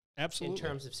 Absolutely. In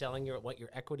terms of selling what your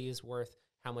equity is worth,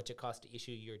 how much it costs to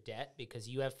issue your debt, because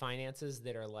you have finances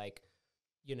that are like,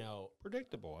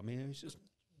 predictable. I mean, it's just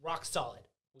rock solid.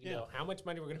 We know how much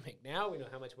money we're going to make now. We know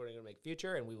how much we're going to make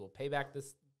future, and we will pay back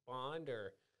this bond,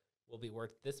 or we'll be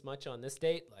worth this much on this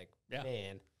date. Like,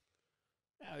 man.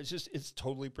 Yeah, it's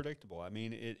totally predictable. I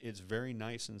mean, it's very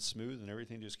nice and smooth, and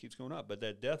everything just keeps going up. But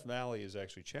that Death Valley is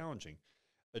actually challenging.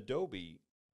 Adobe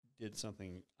did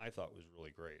something I thought was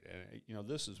really great. And,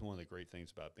 this is one of the great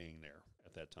things about being there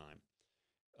at that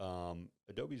time.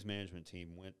 Adobe's management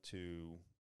team went to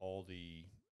all the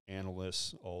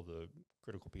analysts, all the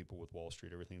critical people with Wall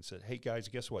Street, everything, and said, hey, guys,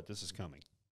 guess what? This is coming.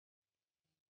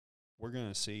 We're going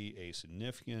to see a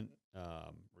significant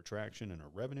retraction in our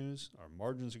revenues. Our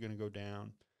margins are going to go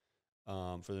down.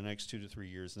 for the next 2 to 3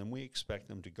 years. Then we expect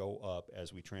them to go up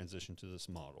as we transition to this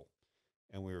model.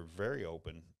 And we were very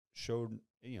open, showed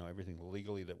everything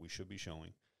legally that we should be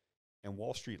showing. And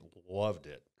Wall Street loved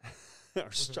it.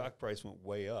 Our stock price went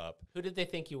way up. Who did they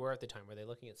think you were at the time? Were they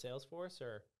looking at Salesforce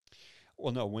or?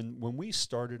 Well, no. When we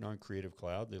started on Creative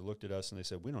Cloud, they looked at us and they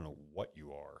said, "We don't know what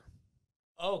you are."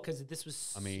 Oh, because this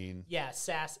was. I mean,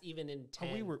 SaaS even in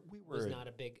 10 we were was not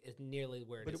a big, nearly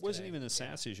where it is. But it wasn't today. even a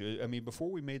SaaS issue. I mean, before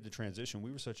we made the transition,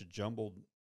 we were such a jumbled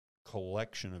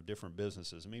collection of different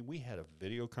businesses. I mean, we had a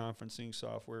video conferencing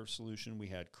software solution. We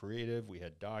had Creative. We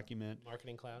had Document.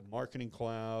 Marketing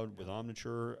Cloud with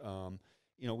Omniture.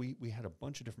 We had a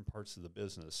bunch of different parts of the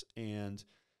business. And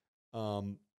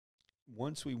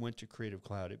once we went to Creative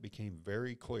Cloud, it became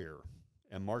very clear,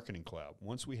 and Marketing Cloud.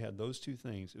 Once we had those two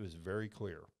things, it was very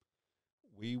clear.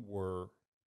 We were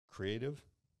creative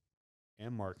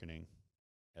and marketing,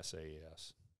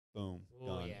 SaaS. Boom,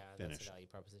 done, finished. That's a value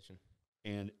proposition.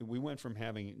 And we went from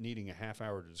needing a half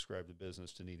hour to describe the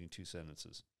business to needing 2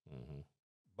 sentences. Mm-hmm.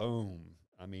 Boom.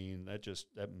 I mean,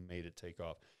 that made it take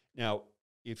off. Now,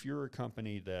 if you're a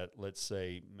company that, let's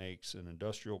say, makes an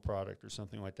industrial product or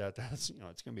something like that, that's,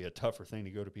 it's going to be a tougher thing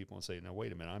to go to people and say, "Now,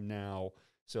 wait a minute, I'm now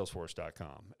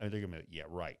Salesforce.com." And they're going to be, "Yeah,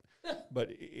 right." But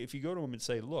if you go to them and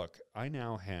say, "Look, I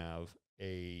now have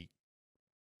a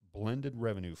blended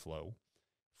revenue flow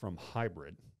from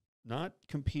hybrid, not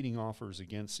competing offers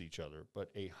against each other, but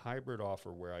a hybrid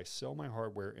offer where I sell my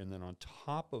hardware, and then on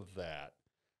top of that,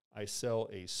 I sell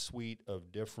a suite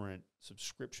of different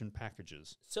subscription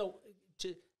packages." So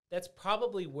that's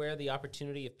probably where the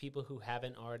opportunity of people who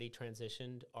haven't already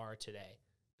transitioned are today.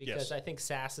 Because Yes. I think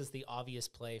SaaS is the obvious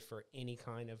play for any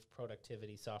kind of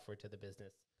productivity software to the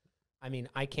business. I mean,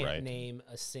 I can't name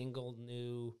a single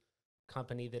new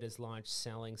company that has launched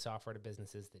selling software to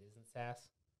businesses that isn't SaaS.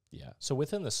 Yeah. So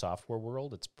within the software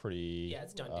world, it's pretty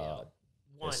It's done deal.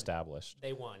 established.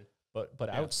 They won. But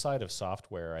outside of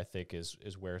software, I think is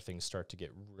where things start to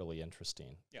get really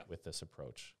interesting with this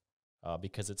approach,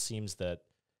 because it seems that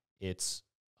it's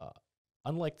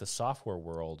unlike the software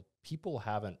world, people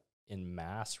haven't in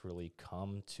mass really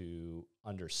come to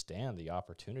understand the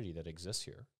opportunity that exists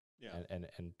here, and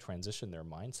transition their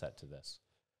mindset to this.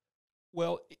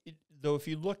 Well, though, if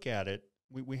you look at it,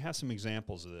 we have some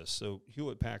examples of this. So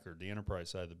Hewlett-Packard, the enterprise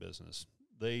side of the business,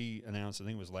 they announced, I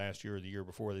think it was last year or the year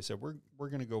before, they said, we're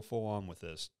going to go full on with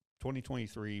this.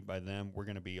 2023, by them, we're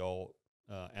going to be all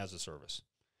as a service.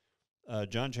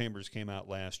 John Chambers came out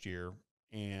last year,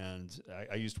 and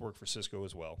I used to work for Cisco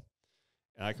as well.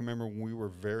 And I can remember when we were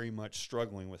very much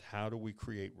struggling with how do we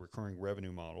create recurring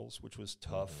revenue models, which was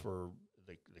tough for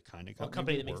the kind of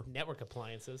company that makes network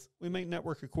appliances. We make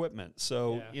network equipment.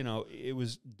 So, it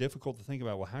was difficult to think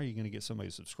about, well, how are you going to get somebody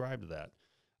to subscribe to that?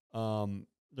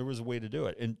 There was a way to do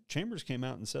it. And Chambers came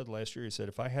out and said last year, he said,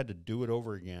 if I had to do it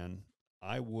over again,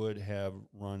 I would have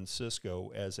run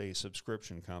Cisco as a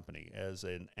subscription company, as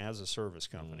a service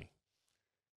company.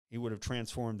 He would have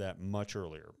transformed that much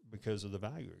earlier because of the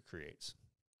value it creates.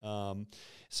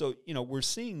 So, we're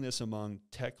seeing this among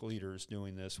tech leaders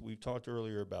doing this. We've talked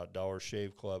earlier about Dollar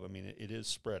Shave Club. I mean, it is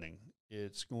spreading.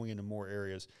 It's going into more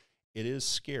areas. It is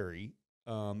scary.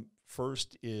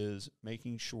 First is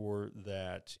making sure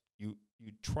that you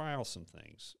trial some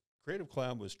things. Creative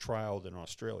Cloud was trialed in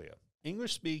Australia.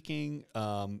 English speaking,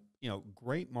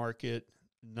 great market,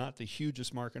 not the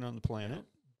hugest market on the planet,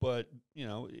 but,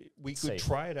 we could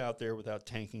try it out there without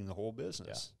tanking the whole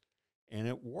business. Yeah. And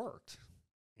it worked.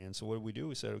 And so what did we do?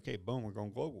 We said, okay, boom, we're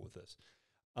going global with this.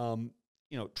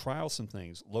 Trial some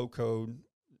things. Low code,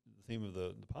 the theme of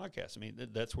the podcast. I mean,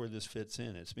 that's where this fits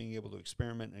in. It's being able to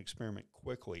experiment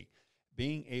quickly,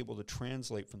 being able to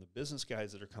translate from the business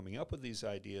guys that are coming up with these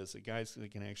ideas, the guys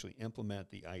that can actually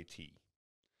implement the IT.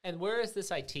 And where is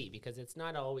this IT? Because it's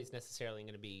not always necessarily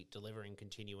going to be delivering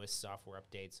continuous software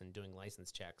updates and doing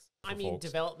license checks.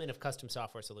 Development of custom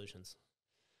software solutions.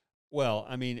 Well,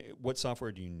 what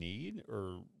software do you need?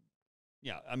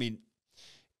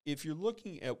 If you're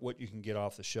looking at what you can get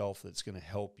off the shelf that's going to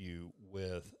help you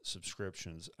with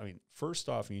subscriptions, first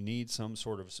off, you need some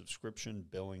sort of subscription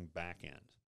billing backend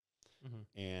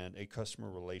and a customer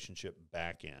relationship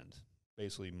backend,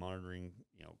 basically monitoring,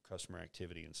 customer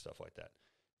activity and stuff like that.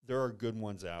 There are good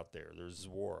ones out there. There's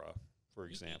Zuora, for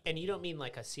example. And you don't mean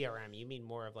like a CRM. You mean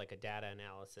more of like a data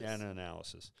analysis. Data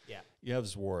analysis. Yeah. You have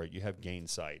Zuora. You have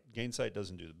Gainsight. Gainsight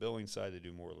doesn't do the billing side. They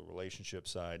do more of the relationship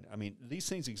side. These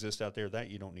things exist out there that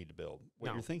you don't need to build.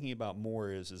 What you're thinking about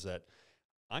more is that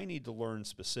I need to learn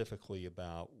specifically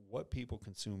about what people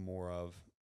consume more of,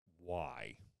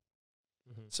 why.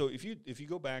 So if you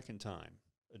go back in time,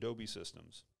 Adobe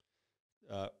Systems,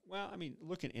 Well, I mean,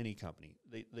 look at any company.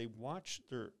 They watch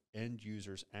their end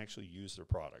users actually use their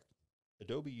product.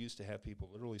 Adobe used to have people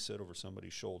literally sit over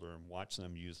somebody's shoulder and watch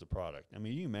them use the product. I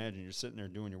mean, you imagine you're sitting there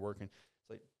doing your work, and it's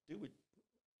like, dude,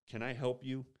 can I help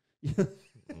you?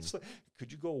 It's like,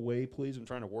 could you go away, please? I'm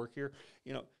trying to work here.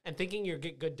 You know, And thinking you're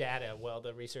get good data while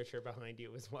the researcher behind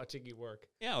you was watching you work.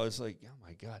 yeah, it's like, oh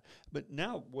my God. But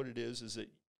now what it is that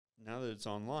now that it's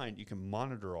online, you can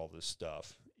monitor all this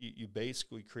stuff. You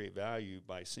basically create value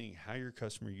by seeing how your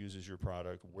customer uses your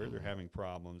product, where they're having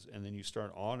problems, and then you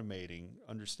start automating,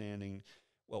 understanding,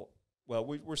 well,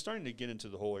 we're starting to get into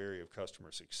the whole area of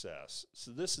customer success. So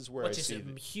this is where Which I is see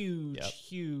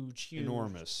huge.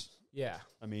 enormous. Yeah.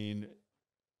 I mean,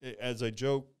 as I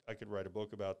joke, I could write a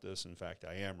book about this. In fact,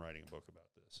 I am writing a book about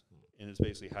this, and it's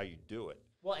basically how you do it.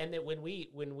 Well, and then when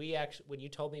you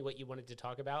told me what you wanted to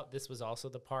talk about, this was also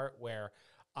the part where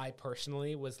I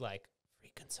personally was like,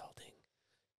 free consulting.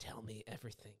 Tell me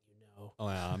everything you know. Oh,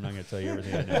 yeah, I'm not going to tell you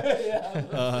everything I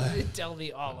know. Tell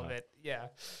me all of it. Yeah.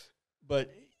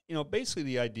 But, you know, basically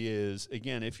the idea is,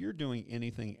 again, if you're doing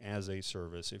anything as a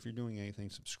service, if you're doing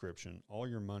anything subscription, all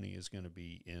your money is going to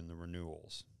be in the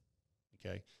renewals,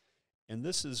 okay? And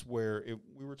this is where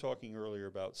we were talking earlier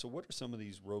about, so what are some of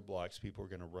these roadblocks people are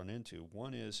going to run into?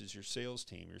 One is your sales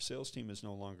team. Your sales team is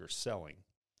no longer selling.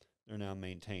 They're now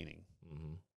maintaining.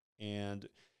 Mm-hmm. And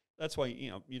that's why, you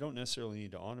know, you don't necessarily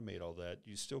need to automate all that.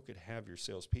 You still could have your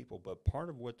salespeople, but part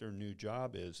of what their new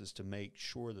job is to make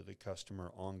sure that the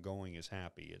customer ongoing is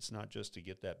happy. It's not just to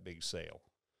get that big sale,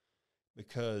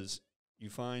 because you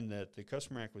find that the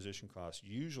customer acquisition cost,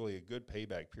 usually a good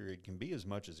payback period can be as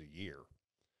much as a year,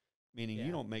 meaning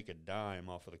you don't make a dime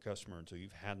off of the customer until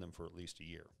you've had them for at least a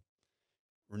year.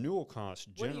 Renewal costs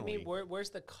generally. What do you mean? Where's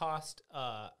the cost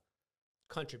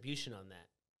contribution on that,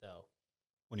 though?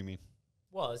 What do you mean?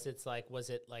 Well, was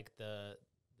it like the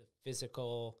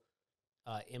physical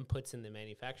inputs in the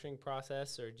manufacturing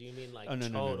process, or do you mean like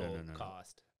total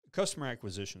cost? Customer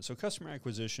acquisition. So customer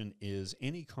acquisition is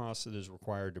any cost that is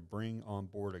required to bring on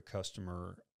board a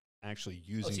customer actually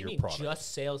using your product.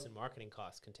 Just sales and marketing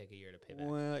costs can take a year to pay back?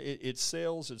 Well, it's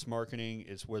sales, it's marketing,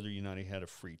 it's whether you not had a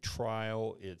free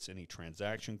trial, it's any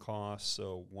transaction costs.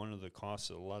 So one of the costs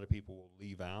that a lot of people will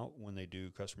leave out when they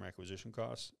do customer acquisition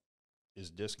costs is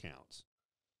discounts.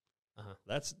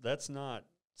 That's not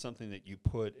something that you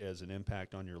put as an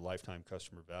impact on your lifetime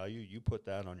customer value. You put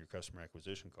that on your customer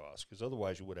acquisition costs, because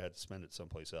otherwise you would have had to spend it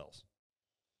someplace else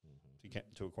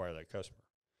to acquire that customer.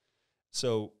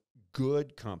 So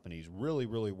good companies, really,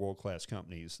 really world-class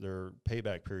companies, their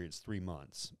payback period is 3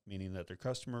 months, meaning that their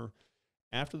customer,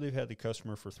 after they've had the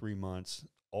customer for 3 months,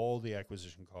 all the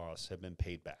acquisition costs have been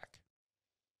paid back.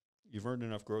 You've earned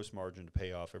enough gross margin to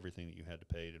pay off everything that you had to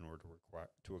pay in order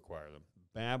to acquire them.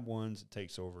 Bad ones, it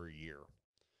takes over a year.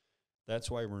 That's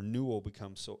why renewal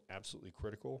becomes so absolutely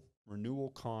critical. Renewal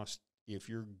cost, if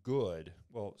you're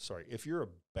if you're a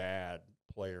bad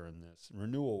player in this,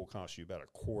 renewal will cost you about a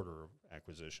quarter of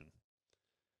acquisition.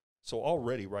 So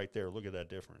already right there, look at that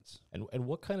difference. And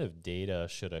what kind of data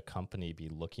should a company be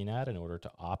looking at in order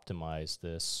to optimize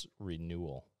this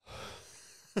renewal?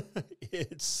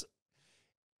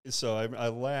 So I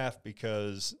laugh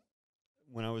because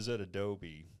when I was at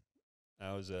Adobe,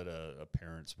 I was at a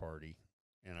parents' party,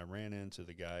 and I ran into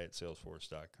the guy at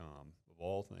Salesforce.com. Of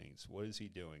all things, what is he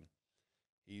doing?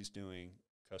 He's doing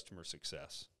customer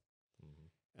success.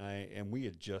 Mm-hmm. And we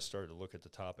had just started to look at the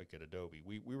topic at Adobe.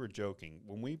 We were joking.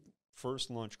 When we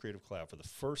first launched Creative Cloud, for the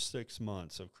first 6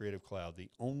 months of Creative Cloud, the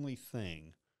only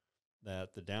thing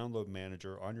that the download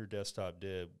manager on your desktop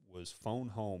did was phone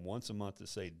home once a month to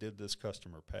say, did this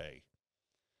customer pay?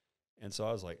 And so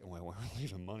I was like, well, we're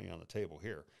leaving money on the table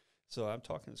here. So I'm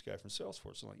talking to this guy from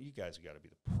Salesforce. I'm like, you guys have got to be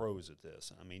the pros at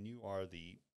this. I mean, you are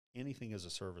the anything as a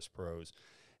service pros.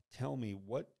 Tell me,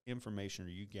 what information are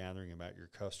you gathering about your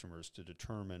customers to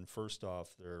determine, first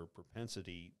off, their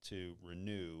propensity to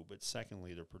renew, but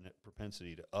secondly, their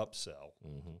propensity to upsell,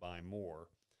 to buy more?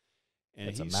 And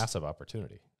it's a massive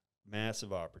opportunity.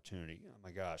 Massive opportunity. Oh,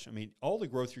 my gosh. I mean, all the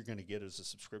growth you're going to get as a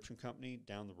subscription company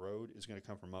down the road is going to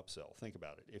come from upsell. Think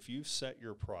about it. If you set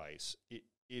your price,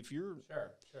 if you're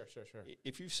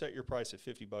if you set your price at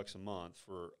 $50 a month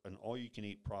for an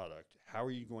all-you-can-eat product, how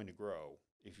are you going to grow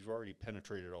if you've already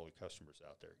penetrated all the customers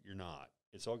out there? You're not.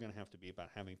 It's all going to have to be about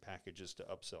having packages to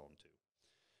upsell them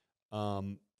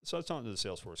to. So I was talking to the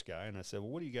Salesforce guy, and I said, well,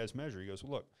 what do you guys measure? He goes,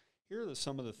 well, look, here are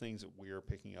some of the things that we are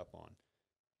picking up on.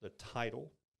 The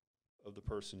title of the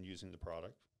person using the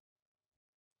product,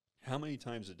 how many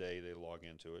times a day they log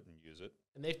into it and use it.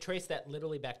 And they've traced that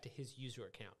literally back to his user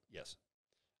account. Yes.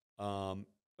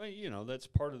 But, you know, that's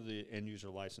part of the end user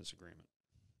license agreement.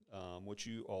 which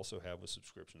you also have with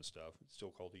subscription stuff. It's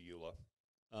still called a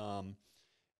EULA.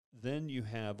 Then you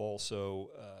have also,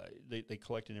 they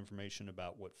collected information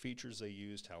about what features they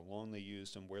used, how long they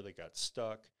used them, where they got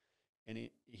stuck. And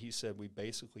he said we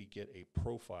basically get a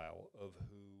profile of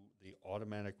who the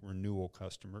automatic renewal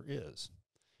customer is.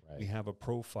 Right. We have a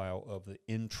profile of the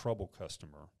in trouble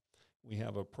customer. We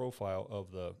have a profile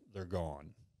of the they're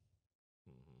gone.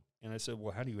 Mm-hmm. And I said,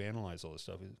 well, how do you analyze all this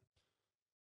stuff? He said,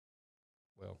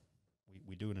 well,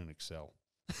 we do it in Excel.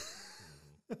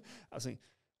 Mm-hmm. I was thinking,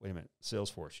 wait a minute,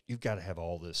 Salesforce, you've got to have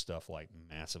all this stuff like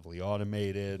massively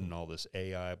automated and all this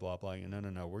AI, blah, blah.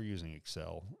 No, we're using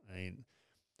Excel. I mean,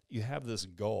 you have this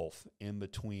gulf in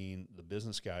between the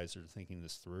business guys that are thinking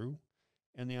this through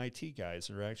and the IT guys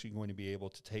that are actually going to be able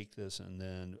to take this and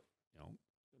then,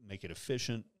 make it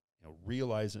efficient,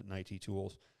 realize it in IT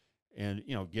tools. And,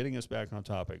 getting us back on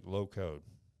topic, low code.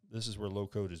 This is where low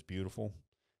code is beautiful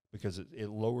because it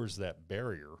lowers that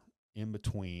barrier in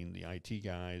between the IT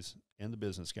guys and the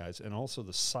business guys and also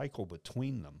the cycle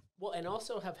between them. Well, and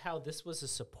also have how this was a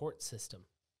support system,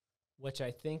 which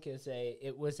I think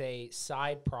it was a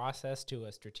side process to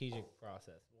a strategic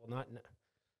process. Well,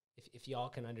 if y'all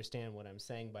can understand what I'm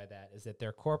saying by that, is that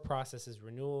their core process is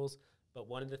renewals, but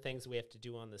one of the things we have to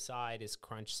do on the side is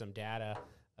crunch some data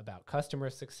about customer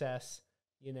success,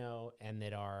 and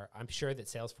I'm sure that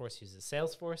Salesforce uses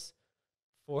Salesforce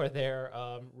for their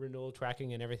renewal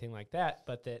tracking and everything like that,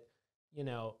 but that,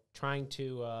 trying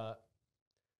to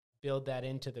build that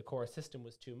into the core system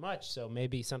was too much. So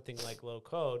maybe something like low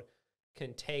code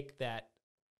can take that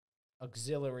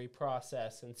auxiliary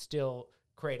process and still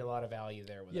create a lot of value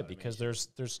there. With because there's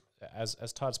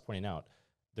as Todd's pointing out,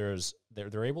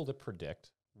 they're able to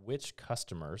predict which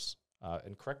customers,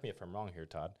 and correct me if I'm wrong here,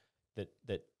 Todd,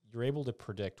 that you're able to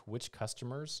predict which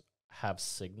customers have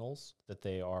signals that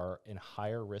they are in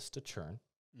higher risk to churn,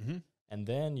 mm-hmm. and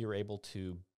then you're able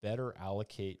to better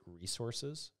allocate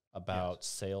resources about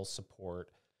sales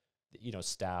support,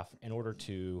 staff in order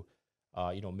to.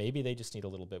 Maybe they just need a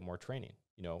little bit more training.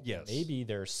 Maybe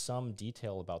there's some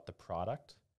detail about the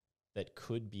product that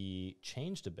could be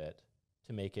changed a bit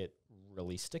to make it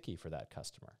really sticky for that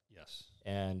customer. Yes.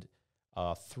 And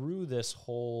through this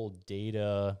whole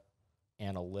data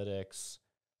analytics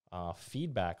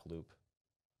feedback loop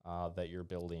that you're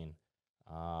building,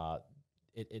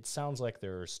 it sounds like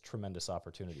there's tremendous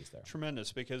opportunities there.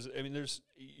 Tremendous, because,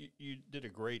 you did a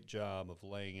great job of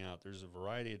laying out, there's a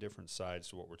variety of different sides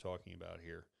to what we're talking about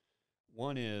here.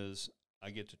 One is I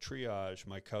get to triage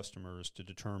my customers to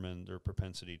determine their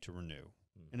propensity to renew.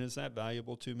 And is that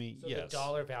valuable to me? So yes. The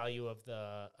dollar value of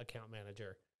the account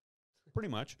manager. Pretty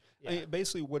much. Yeah.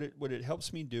 Basically, what it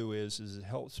helps me do is it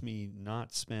helps me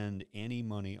not spend any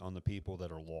money on the people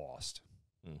that are lost.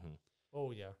 Mm-hmm.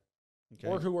 Oh, yeah. Okay.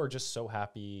 Or who are just so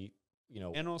happy,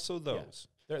 And also those.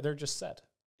 Yeah, they're just set.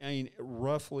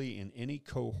 Roughly in any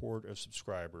cohort of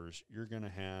subscribers, you're going to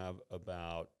have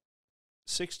about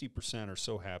 60% are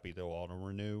so happy they'll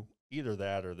auto-renew. Either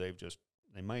that or they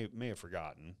may have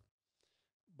forgotten.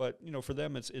 But, for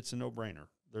them, it's a no-brainer.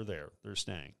 They're there. They're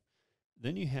staying.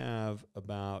 Then you have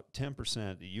about 10%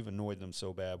 that you've annoyed them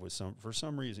so bad for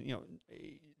some reason.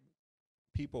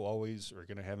 People always are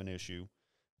going to have an issue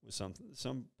with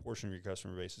some portion of your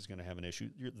customer base is going to have an issue.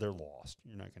 They're lost.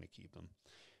 You're not going to keep them.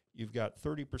 You've got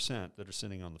 30% that are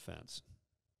sitting on the fence.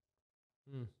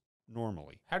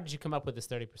 Normally. How did you come up with this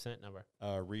 30% number?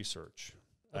 Research.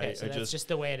 Okay, so that's just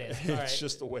the way it is. All right. It's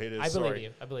just the way it is. I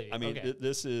believe you.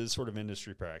 This is sort of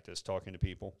industry practice, talking to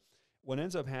people. What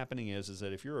ends up happening is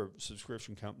that if you're a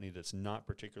subscription company that's not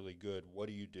particularly good, what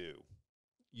do?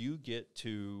 You get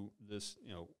to this,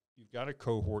 you've got a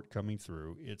cohort coming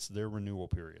through. It's their renewal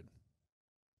period.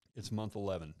 It's month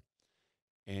 11.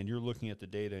 And you're looking at the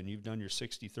data, and you've done your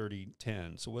 60, 30,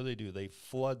 10. So what do? They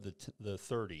flood the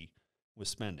 30 with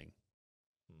spending.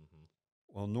 Mm-hmm.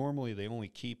 Well, normally they only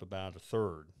keep about a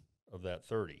third of that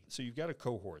 30. So you've got a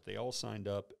cohort. They all signed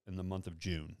up in the month of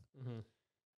June. Mm-hmm.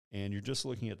 And you're just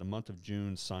looking at the month of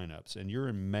June signups, and you're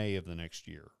in May of the next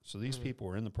year. So these people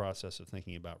are in the process of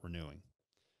thinking about renewing.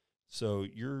 So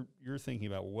you're thinking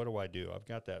about, well, what do I do? I've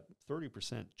got that 30%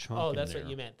 chunk in there. Oh, that's what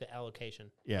you meant, the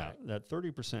allocation. Yeah, right. That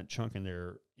 30% chunk in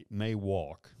there may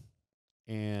walk.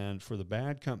 And for the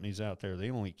bad companies out there, they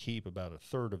only keep about a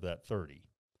third of that 30.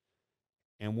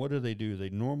 And what do? They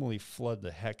normally flood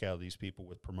the heck out of these people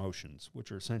with promotions,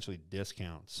 which are essentially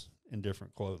discounts in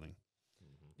different clothing.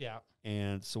 Yeah.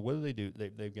 And so what do?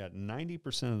 They've got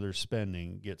 90% of their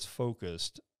spending gets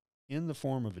focused in the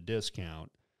form of a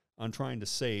discount on trying to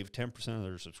save 10% of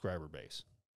their subscriber base.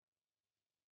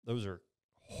 Those are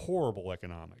horrible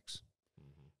economics.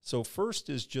 Mm-hmm. So first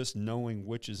is just knowing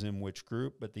which is in which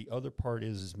group, but the other part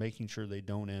is making sure they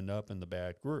don't end up in the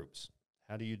bad groups.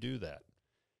 How do you do that?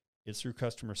 It's through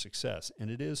customer success, and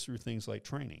it is through things like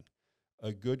training.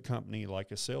 A good company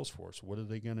like a Salesforce, what are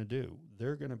they going to do?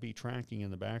 They're going to be tracking in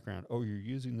the background, oh, you're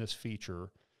using this feature.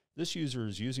 This user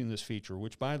is using this feature,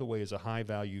 which, by the way, is a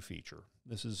high-value feature.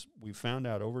 We've found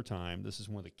out over time, this is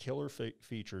one of the killer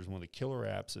features, one of the killer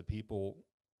apps that people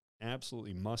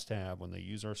absolutely must have when they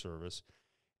use our service.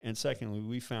 And secondly,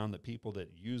 we found that people that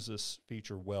use this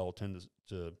feature well tend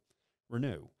to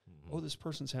renew. Mm-hmm. Oh, this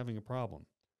person's having a problem.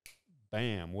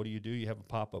 Bam, what do? You have a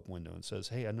pop-up window and says,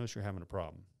 hey, I notice you're having a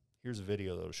problem. Here's a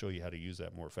video that will show you how to use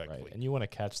that more effectively. Right. And you want to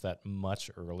catch that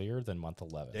much earlier than month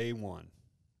 11. Day one.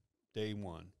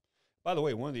 By the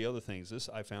way, one of the other things, this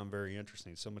I found very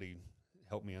interesting. Somebody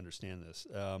helped me understand this.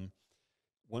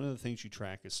 One of the things you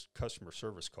track is customer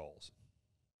service calls.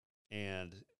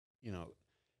 And,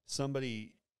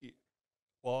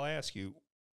 I'll ask you,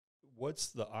 what's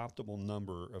the optimal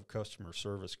number of customer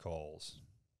service calls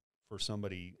for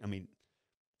somebody? I mean,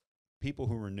 people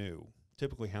who renew,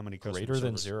 typically how many customer Greater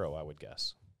than 0, I would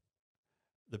guess.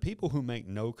 The people who make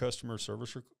no customer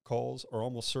service calls are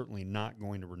almost certainly not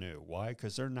going to renew. Why?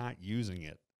 Because they're not using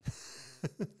it.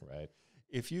 Right.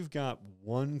 If you've got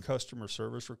one customer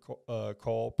service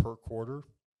call per quarter,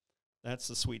 that's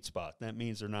the sweet spot. That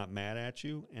means they're not mad at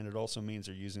you, and it also means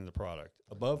they're using the product.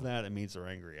 Above that, it means they're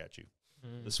angry at you.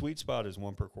 The sweet spot is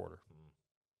one per quarter.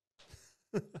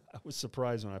 I was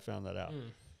surprised when I found that out.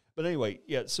 But anyway,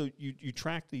 yeah, so you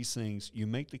track these things, you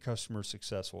make the customer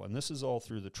successful, and this is all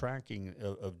through the tracking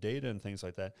of data and things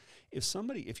like that.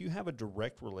 If you have a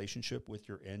direct relationship with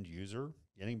your end user,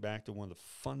 getting back to one of the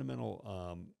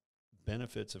fundamental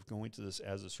benefits of going to this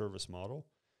as a service model,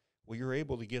 well, you're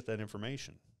able to get that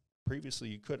information. Previously,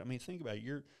 you could. I mean, think about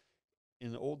it.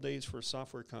 In the old days for a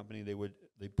software company,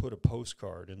 they put a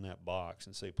postcard in that box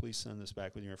and say, please send this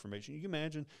back with your information. You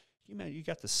imagine you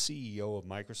got the CEO of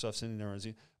Microsoft sitting there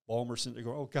and Ballmer sitting there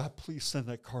going, oh, God, please send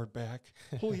that card back.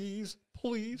 Please,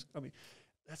 please. I mean,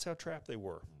 that's how trapped they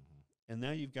were. Mm-hmm. And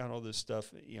now you've got all this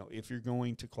stuff, if you're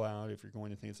going to cloud, if you're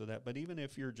going to things like that, but even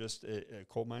if you're just a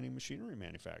coal mining machinery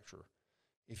manufacturer,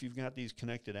 if you've got these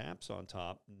connected apps on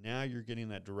top, now you're getting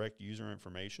that direct user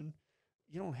information.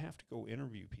 You don't have to go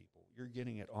interview people. You're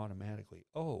getting it automatically.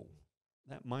 Oh,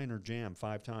 that miner jammed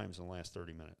 5 times in the last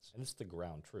 30 minutes. And it's the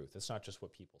ground truth. It's not just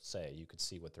what people say. You could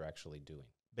see what they're actually doing.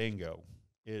 Bingo.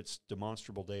 It's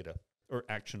demonstrable data or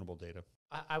actionable data.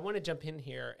 I want to jump in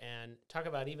here and talk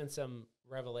about even some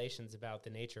revelations about the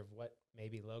nature of what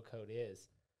maybe low code is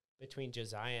between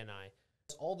Josiah and I.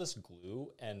 All this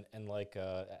glue and like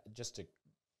just to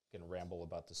can ramble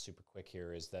about this super quick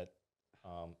here is that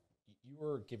you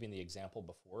were giving the example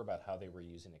before about how they were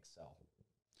using Excel.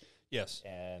 Yes.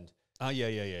 And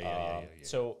yeah.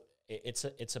 So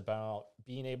it's about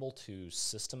being able to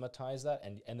systematize that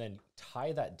and then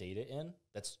tie that data in.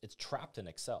 It's trapped in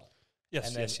Excel. Yes,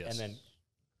 and then, yes. And then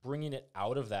bringing it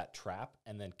out of that trap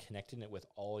and then connecting it with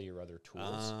all your other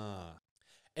tools.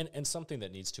 And something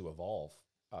that needs to evolve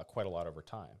quite a lot over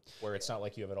time, where it's not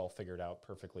like you have it all figured out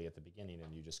perfectly at the beginning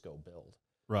and you just go build.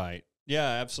 Right. Yeah,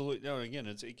 absolutely. No, again,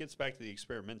 it gets back to the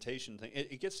experimentation thing.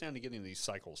 It gets down to getting these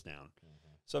cycles down.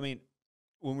 Mm-hmm. So, I mean,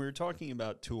 when we were talking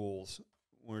about tools,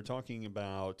 when we were talking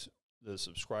about the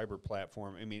subscriber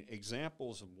platform, I mean,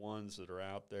 examples of ones that are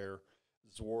out there,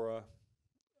 Zuora,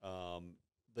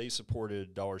 they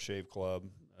supported Dollar Shave Club.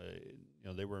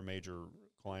 They were a major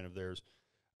client of theirs.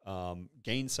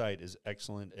 Gainsight is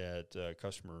excellent at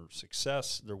customer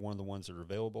success. They're one of the ones that are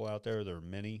available out there. There are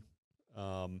many.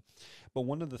 But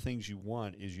one of the things you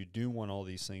want is you do want all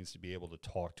these things to be able to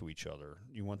talk to each other.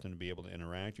 You want them to be able to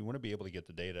interact. You want to be able to get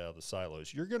the data out of the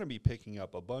silos. You're going to be picking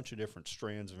up a bunch of different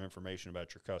strands of information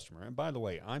about your customer. And by the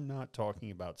way, I'm not talking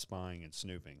about spying and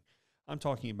snooping. I'm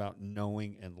talking about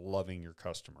knowing and loving your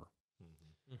customer.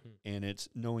 Mm-hmm. Mm-hmm. And it's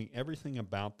knowing everything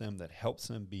about them that helps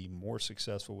them be more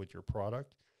successful with your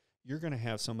product. You're going to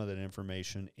have some of that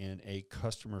information in a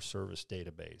customer service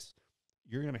database.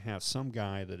 You're going to have some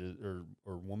guy that is,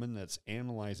 or woman that's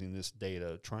analyzing this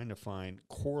data, trying to find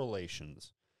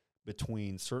correlations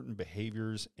between certain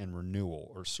behaviors and renewal,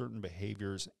 or certain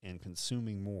behaviors and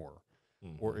consuming more,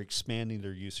 or expanding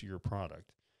their use of your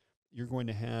product. You're going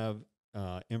to have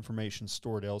information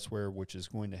stored elsewhere, which is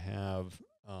going to have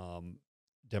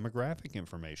demographic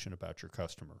information about your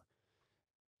customer.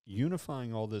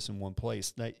 Unifying all this in one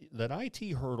place, that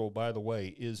IT hurdle, by the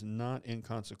way, is not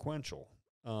inconsequential.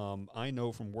 I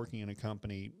know from working in a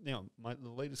company, the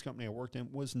latest company I worked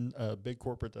in was a big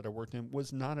corporate that I worked in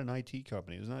was not an IT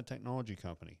company. It was not a technology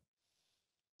company.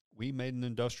 We made an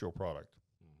industrial product.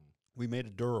 Mm-hmm. We made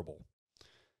it durable.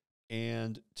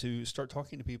 And to start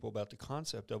talking to people about the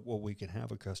concept of, well, we can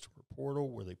have a customer portal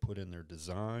where they put in their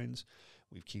designs.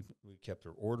 We've kept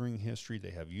their ordering history.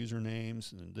 They have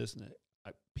usernames and this and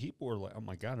that. People are like, oh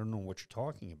my God, I don't know what you're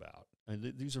talking about.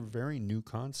 And these are very new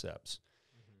concepts.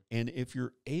 And if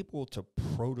you're able to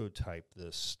prototype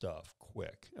this stuff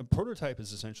quick, a prototype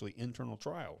is essentially internal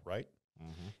trial, right?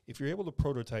 If you're able to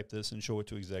prototype this and show it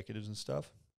to executives and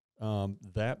stuff,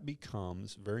 that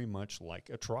becomes very much like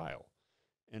a trial.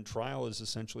 And trial is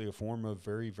essentially a form of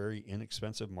very, very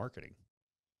inexpensive marketing.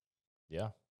 Yeah.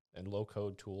 And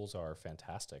low-code tools are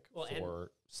fantastic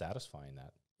for satisfying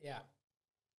that. Yeah.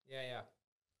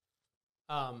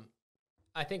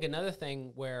 I think another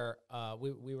thing where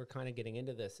we were kind of getting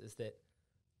into this is that,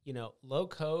 low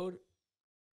code,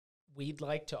 we'd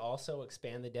like to also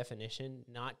expand the definition,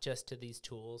 not just to these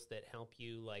tools that help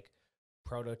you like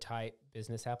prototype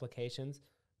business applications,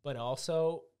 but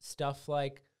also stuff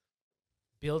like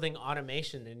building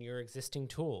automation in your existing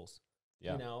tools.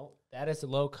 Yeah. That is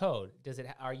low code.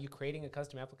 Are you creating a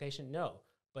custom application? No.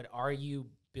 But are you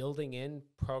building in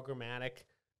programmatic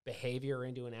behavior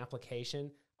into an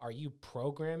application? Are you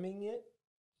programming it?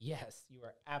 Yes, you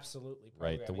are absolutely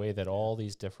programming Right. The way that all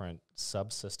these different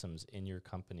subsystems in your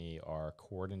company are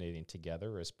coordinating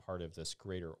together is part of this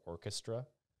greater orchestra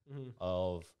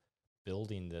of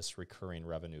building this recurring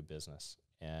revenue business.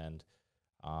 And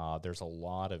there's a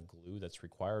lot of glue that's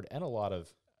required and a lot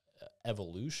of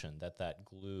evolution that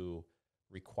glue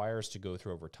requires to go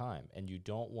through over time. And you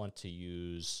don't want to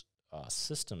use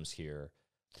systems here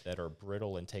that are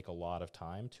brittle and take a lot of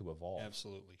time to evolve.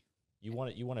 Absolutely. You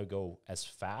want to go as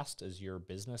fast as your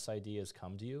business ideas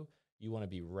come to you. You want to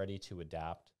be ready to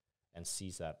adapt and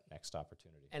seize that next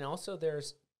opportunity. And also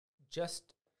there's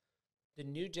just the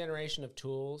new generation of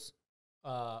tools,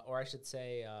 or I should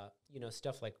say,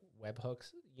 stuff like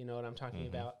webhooks, you know what I'm talking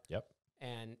about? Yep.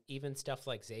 And even stuff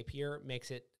like Zapier makes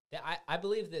it, I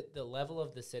believe that the level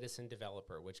of the citizen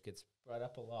developer, which gets brought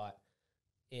up a lot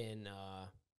in,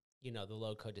 the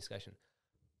low code discussion,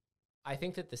 I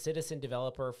think that the citizen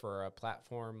developer for a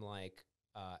platform like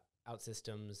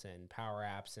OutSystems and Power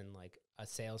Apps and like a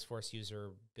Salesforce user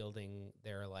building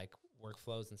their like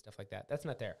workflows and stuff like that, that's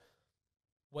not there.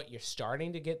 What you're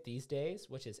starting to get these days,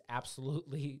 which is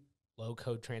absolutely low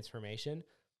code transformation,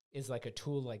 is like a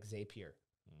tool like Zapier,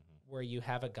 where you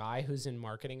have a guy who's in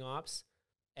marketing ops.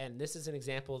 And this is an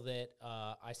example that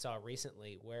I saw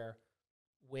recently where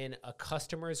when a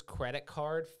customer's credit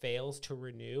card fails to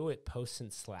renew, it posts in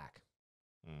Slack.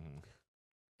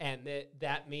 And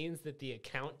that means that the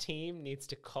account team needs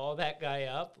to call that guy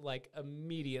up like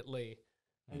immediately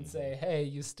and say, hey,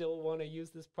 you still want to use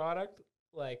this product?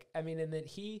 And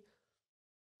that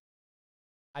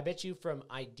I bet you from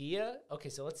idea, okay,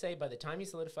 so let's say by the time he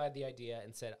solidified the idea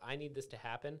and said, I need this to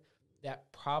happen,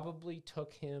 that probably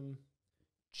took him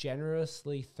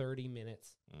generously 30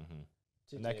 minutes.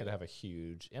 And that could have a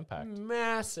huge impact.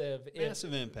 Massive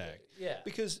impact. Yeah.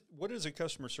 Because what is a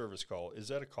customer service call? Is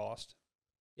that a cost?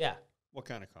 Yeah. What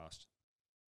kind of cost?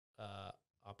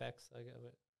 OpEx, I got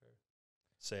it.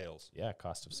 Sales. Yeah,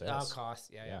 cost of sales.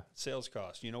 Cost, yeah. Sales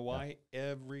cost. You know why?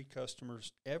 Yeah.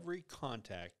 Every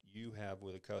contact you have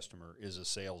with a customer is a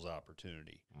sales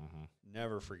opportunity.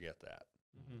 Never forget that.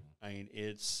 I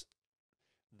mean,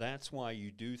 that's why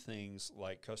you do things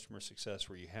like customer success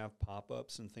where you have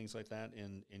pop-ups and things like that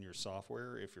in your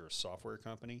software if you're a software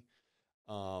company.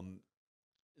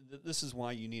 This is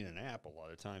why you need an app a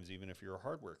lot of times, even if you're a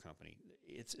hardware company.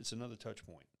 It's another touch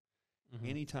point.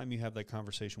 Anytime you have that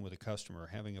conversation with a customer,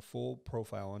 having a full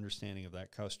profile understanding of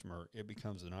that customer, it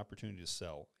becomes an opportunity to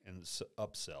sell and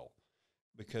upsell,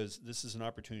 because this is an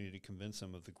opportunity to convince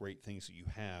them of the great things that you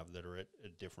have that are at a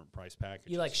different price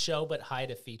package. You like show but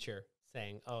hide a feature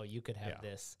saying, oh, you could have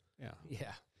this.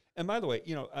 Yeah. And by the way,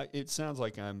 it sounds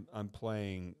like I'm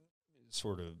playing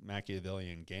sort of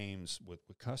Machiavellian games with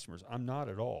customers. I'm not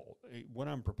at all. What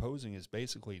I'm proposing is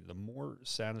basically the more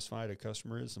satisfied a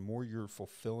customer is, the more you're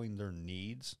fulfilling their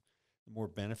needs, the more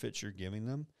benefits you're giving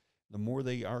them, the more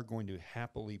they are going to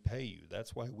happily pay you.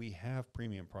 That's why we have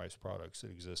premium price products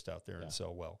that exist out there and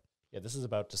sell well. Yeah, this is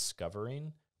about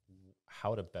discovering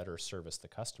how to better service the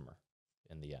customer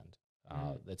in the end.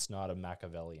 It's not a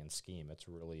Machiavellian scheme. It's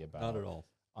really about not at all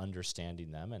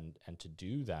understanding them. And to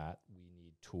do that, we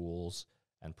need tools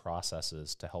and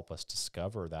processes to help us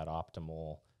discover that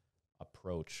optimal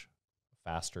approach,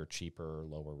 faster, cheaper,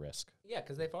 lower risk. Yeah,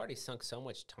 because they've already sunk so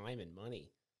much time and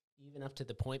money, even up to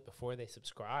the point before they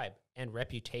subscribe, and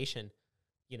reputation,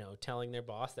 telling their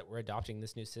boss that we're adopting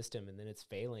this new system and then it's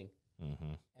failing.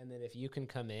 And then if you can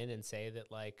come in and say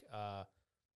that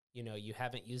you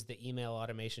haven't used the email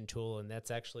automation tool, and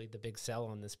that's actually the big sell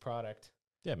on this product.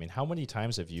 Yeah, I mean, how many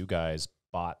times have you guys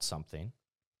bought something,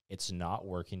 it's not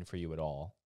working for you at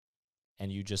all,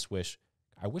 and you just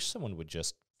I wish someone would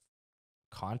just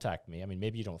contact me. I mean,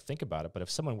 maybe you don't think about it, but if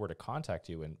someone were to contact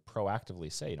you and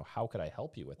proactively say, how could I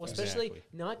help you with Well, this? especially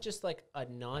not just like a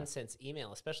nonsense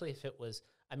email, especially if it was,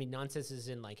 nonsense is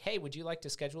in like, hey, would you like to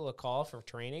schedule a call for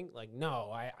training? Like,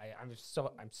 no, I'm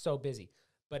so busy.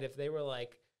 But if they were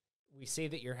like, we see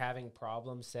that you're having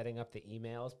problems setting up the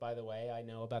emails. By the way, I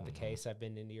know about the case. I've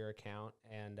been into your account,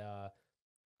 and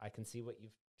I can see what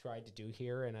you've tried to do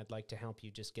here, and I'd like to help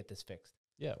you just get this fixed.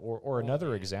 Yeah, or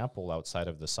another example outside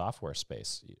of the software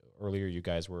space. Earlier, you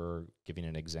guys were giving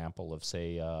an example of,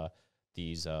 say,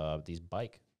 these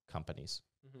bike companies,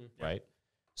 right?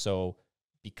 So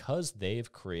because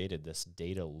they've created this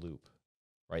data loop,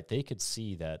 right, they could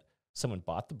see that someone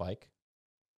bought the bike,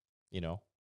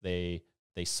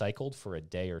 they cycled for a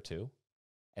day or two,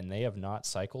 and they have not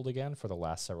cycled again for the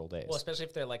last several days. Well, especially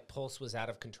if their pulse was out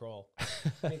of control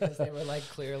because they were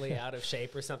clearly out of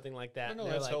shape or something like that. No,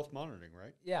 that's health monitoring,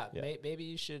 right? Yeah, maybe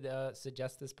you should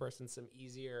suggest this person some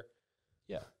easier.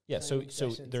 Yeah. So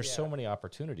there's so many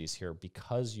opportunities here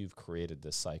because you've created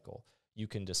this cycle. You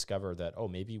can discover that,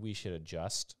 maybe we should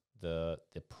adjust the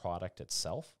product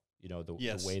itself. The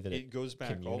way that it goes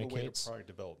back all the way to product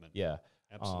development. Yeah,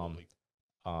 absolutely.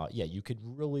 You could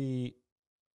really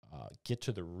get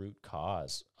to the root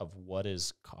cause of what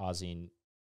is causing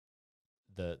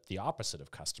the opposite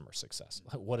of customer success.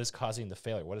 What is causing the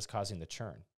failure? What is causing the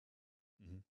churn?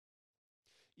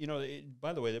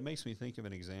 By the way, that makes me think of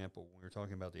an example when we were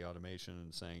talking about the automation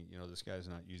and saying, this guy's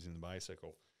not using the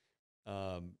bicycle.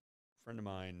 A friend of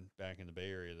mine back in the Bay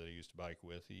Area that I used to bike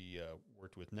with, he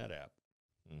worked with NetApp.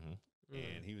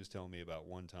 And he was telling me about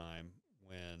one time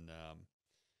when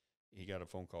he got a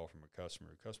phone call from a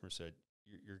customer. The customer said,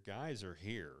 your guys are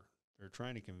here. They're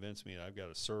trying to convince me that I've got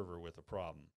a server with a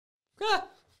problem.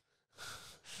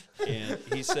 And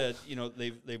he said,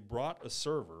 they brought a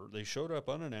server. They showed up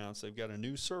unannounced. They've got a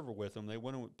new server with them. They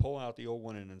want to pull out the old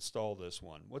one and install this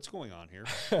one. What's going on here?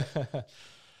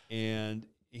 And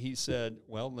he said,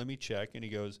 well, let me check. And he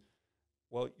goes,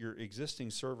 well, your existing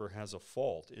server has a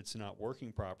fault. It's not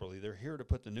working properly. They're here to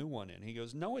put the new one in. He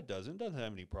goes, no, it doesn't. It doesn't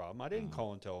have any problem. I didn't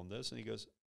call and tell them this. And he goes,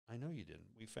 I know you didn't.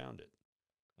 We found it.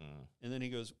 And then he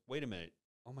goes, wait a minute.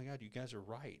 Oh, my God, you guys are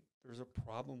right. There's a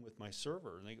problem with my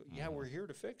server. And they go, yeah, we're here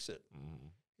to fix it.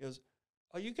 He goes,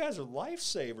 oh, you guys are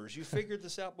lifesavers. You figured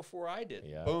this out before I did.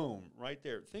 Yeah. Boom, right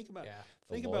there. Think about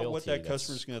what that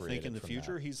customer's going to think in the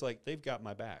future. That. He's like, they've got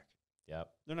my back. Yep.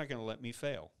 They're not going to let me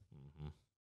fail.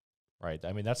 Right.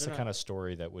 I mean, that's the kind of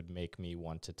story that would make me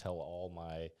want to tell all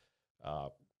my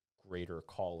greater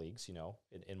colleagues,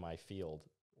 in my field.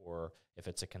 Or if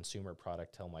it's a consumer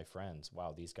product, tell my friends,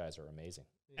 wow, these guys are amazing.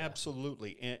 Yeah.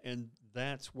 Absolutely. And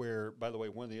that's where, by the way,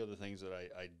 one of the other things that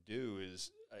I do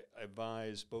is I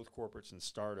advise both corporates and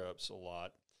startups a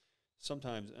lot.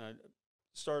 Sometimes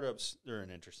startups, they're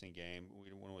an interesting game. We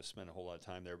don't want to spend a whole lot of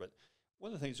time there. But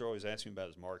one of the things they're always asking about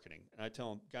is marketing. And I tell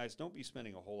them, guys, don't be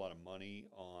spending a whole lot of money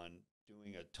on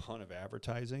doing a ton of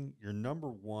advertising. Your number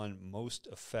one most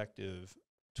effective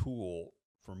tool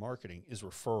for marketing is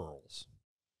referrals.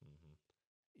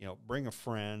 Bring a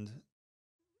friend,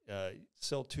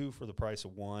 sell two for the price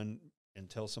of one, and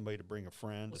tell somebody to bring a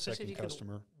friend, a second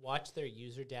customer. Watch their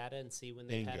user data and see when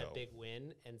they've had a big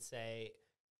win and say,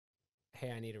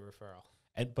 hey, I need a referral.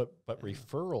 And but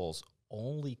referrals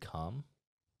only come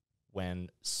when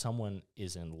someone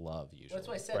is in love, usually. Well, that's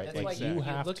what I said. Right? That's why you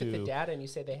look at the data and you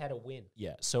say they had a win.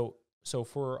 Yeah. So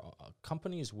for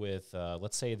companies with,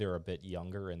 let's say they're a bit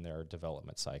younger in their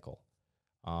development cycle,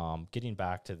 getting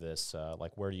back to this,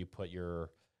 where do you put your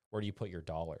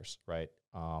dollars, right?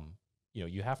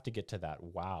 You have to get to that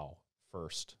wow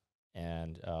first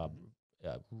and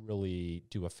really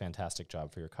do a fantastic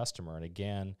job for your customer. And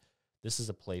again, this is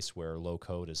a place where low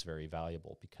code is very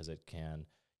valuable because it can,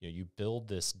 you build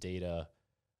this data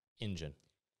engine.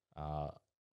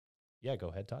 Yeah, go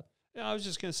ahead, Todd. Yeah, I was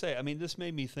just going to say, this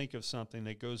made me think of something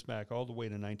that goes back all the way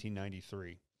to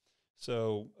 1993.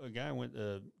 So a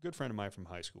good friend of mine from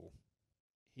high school,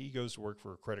 he goes to work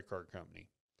for a credit card company.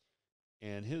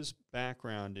 And his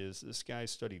background is this guy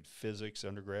studied physics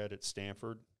undergrad at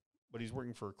Stanford, but he's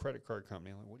working for a credit card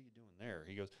company. I'm like, what are you doing there?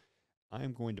 He goes, I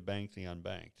am going to bank the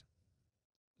unbanked.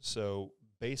 So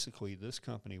basically this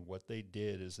company, what they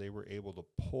did is they were able to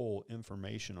pull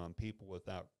information on people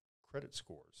without credit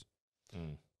scores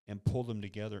and pull them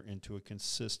together into a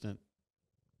consistent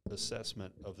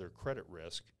assessment of their credit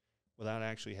risk without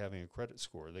actually having a credit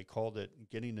score. They called it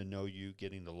getting to know you,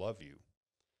 getting to love you.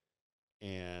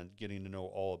 and getting to know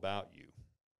all about you.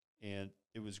 And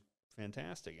it was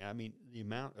fantastic. I mean, the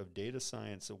amount of data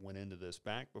science that went into this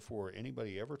back before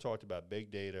anybody ever talked about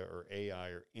big data or AI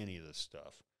or any of this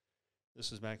stuff.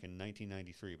 This was back in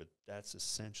 1993, but that's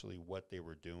essentially what they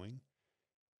were doing.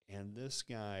 And this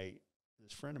guy,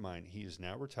 this friend of mine, he is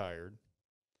now retired.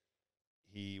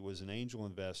 He was an angel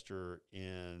investor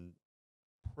in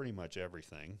pretty much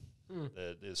everything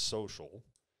that is social.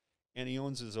 And he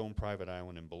owns his own private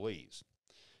island in Belize.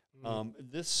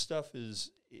 This stuff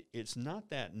it's not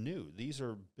that new. These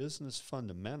are business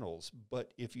fundamentals.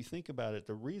 But if you think about it,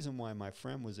 the reason why my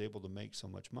friend was able to make so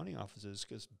much money off of this is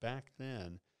because back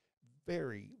then,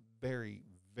 very, very,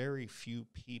 very few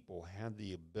people had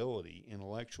the ability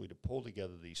intellectually to pull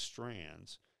together these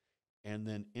strands and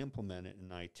then implement it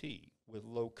in IT. With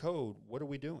low code, what are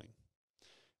we doing?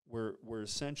 We're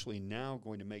essentially now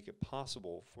going to make it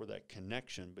possible for that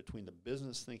connection between the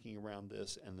business thinking around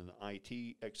this and then the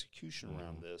IT execution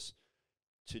around this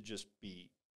to just be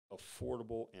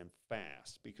affordable and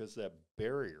fast, because that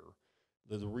barrier,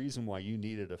 the reason why you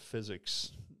needed a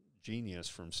physics genius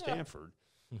from Stanford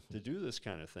to do this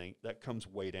kind of thing, that comes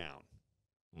way down.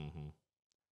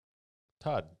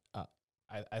 Todd,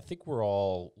 I think we're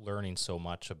all learning so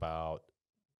much about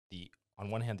on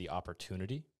one hand, the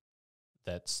opportunity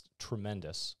that's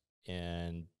tremendous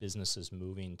in businesses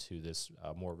moving to this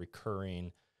more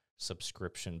recurring,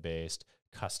 subscription-based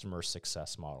customer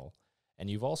success model. And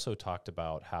you've also talked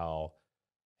about how,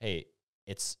 hey,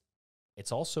 it's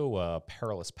also a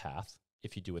perilous path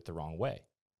if you do it the wrong way.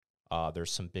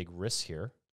 There's some big risks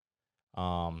here.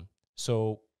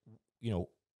 So,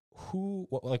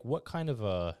 what kind of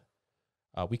a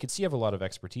we could see you have a lot of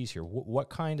expertise here. What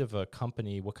kind of a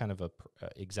company, what kind of a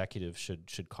executive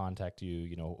should contact you?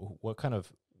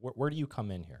 Where do you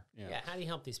come in here? Yeah. How do you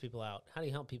help these people out? How do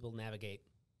you help people navigate?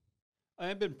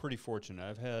 I've been pretty fortunate.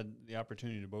 I've had the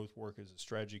opportunity to both work as a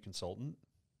strategy consultant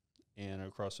and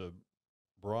across a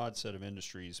broad set of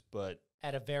industries, but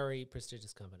at a very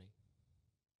prestigious company.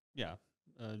 Yeah,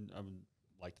 I would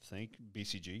like to think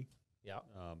BCG. Yeah,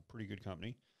 pretty good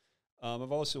company.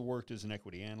 I've also worked as an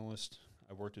equity analyst.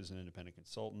 I've worked as an independent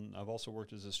consultant. I've also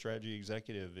worked as a strategy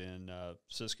executive in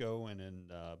Cisco and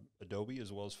in Adobe,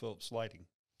 as well as Philips Lighting.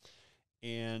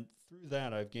 And through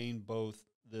that, I've gained both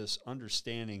this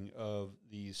understanding of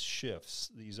these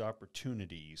shifts, these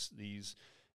opportunities, these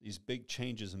big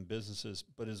changes in businesses,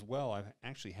 but as well, I've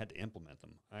actually had to implement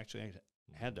them. I actually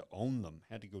had to own them,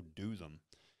 had to go do them.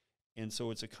 And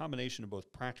so it's a combination of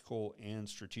both practical and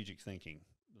strategic thinking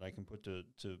that I can put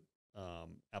to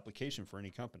application for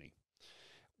any company.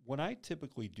 What I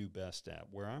typically do best at,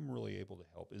 where I'm really able to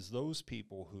help, is those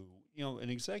people who,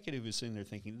 an executive is sitting there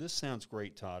thinking, this sounds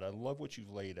great, Todd. I love what you've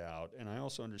laid out, and I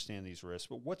also understand these risks,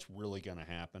 but what's really going to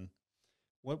happen?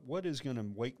 What is going to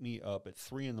wake me up at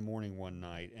 3 a.m. one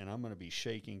night, and I'm going to be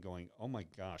shaking going, oh my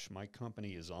gosh, my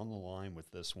company is on the line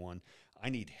with this one. I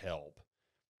need help.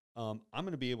 I'm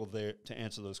going to be able to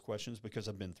answer those questions because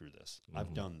I've been through this.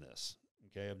 I've done this.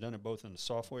 Okay, I've done it both in a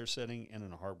software setting and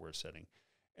in a hardware setting.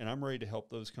 And I'm ready to help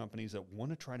those companies that want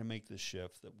to try to make this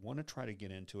shift, that want to try to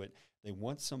get into it. They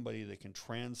want somebody that can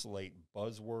translate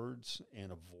buzzwords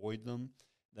and avoid them,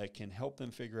 that can help them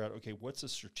figure out, okay, what's the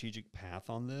strategic path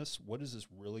on this? What is this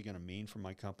really going to mean for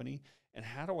my company? And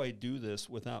how do I do this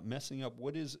without messing up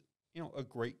what is, a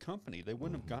great company? They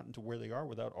wouldn't have gotten to where they are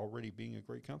without already being a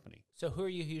great company. So who are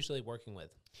you usually working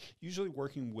with? Usually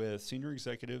working with senior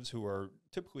executives who are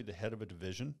typically the head of a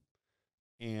division,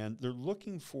 and they're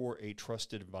looking for a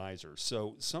trusted advisor.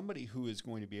 So somebody who is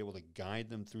going to be able to guide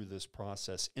them through this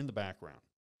process in the background.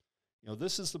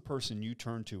 This is the person you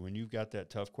turn to when you've got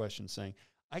that tough question saying,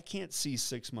 I can't see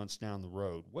 6 months down the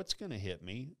road. What's going to hit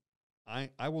me?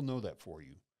 I will know that for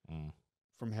you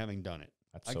from having done it.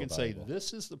 I can say,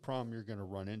 this is the problem you're going to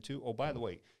run into. Oh, by the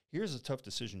way, here's a tough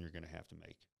decision you're going to have to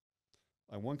make.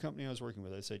 Like one company I was working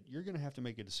with, I said, you're going to have to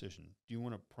make a decision. Do you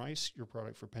want to price your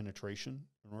product for penetration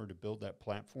in order to build that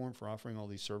platform for offering all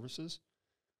these services?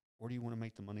 Or do you want to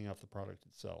make the money off the product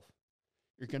itself?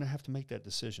 You're going to have to make that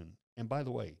decision. And by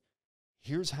the way,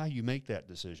 here's how you make that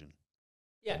decision.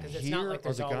 Yeah, because it's not like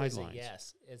there's always a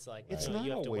yes. It's like it's not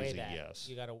you have to always weigh that. Yes.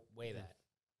 You got to weigh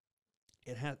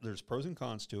that. There's pros and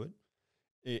cons to it.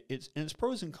 It's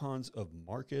pros and cons of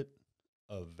market,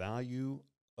 of value,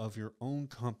 of your own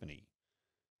company.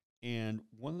 And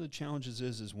one of the challenges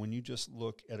is when you just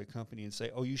look at a company and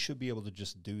say, oh, you should be able to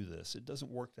just do this. It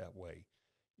doesn't work that way.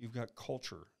 You've got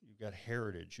culture, you've got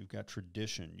heritage, you've got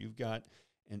tradition, you've got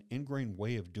an ingrained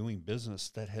way of doing business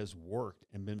that has worked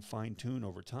and been fine-tuned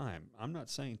over time. I'm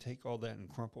not saying take all that and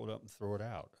crumple it up and throw it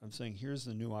out. I'm saying here's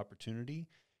the new opportunity,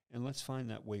 and let's find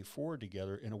that way forward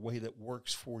together in a way that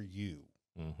works for you.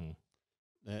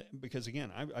 Because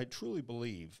again, I truly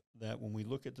believe that when we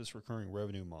look at this recurring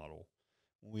revenue model,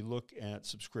 when we look at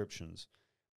subscriptions,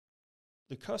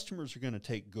 the customers are going to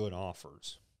take good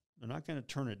offers. They're not going to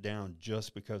turn it down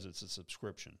just because it's a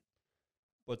subscription.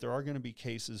 But there are going to be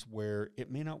cases where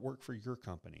it may not work for your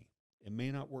company. It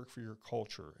may not work for your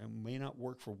culture. It may not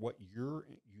work for what your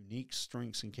unique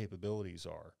strengths and capabilities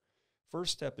are.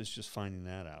 First step is just finding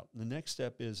that out. And the next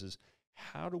step is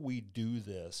how do we do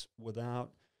this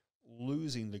without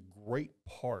losing the great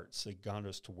parts that got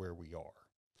us to where we are?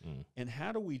 And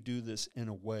how do we do this in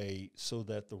a way so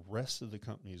that the rest of the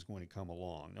company is going to come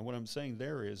along? Now, what I'm saying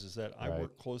there is that I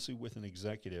work closely with an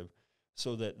executive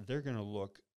so that they're going to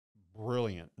look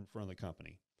brilliant in front of the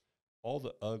company. All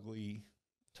the ugly,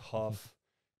 tough,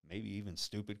 maybe even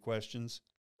stupid questions,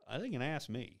 they can ask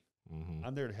me.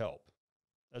 I'm there to help.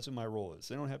 That's what my role is.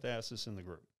 They don't have to ask this in the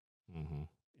group. You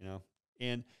know,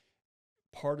 and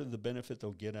part of the benefit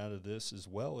they'll get out of this as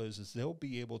well is they'll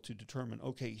be able to determine,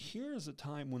 okay, here's a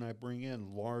time when I bring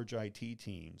in large IT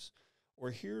teams,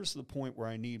 or here's the point where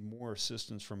I need more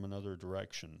assistance from another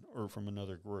direction or from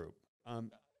another group. I'm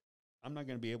not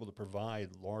going to be able to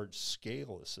provide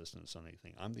large-scale assistance on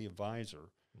anything. I'm the advisor.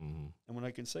 And what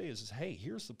I can say is, hey,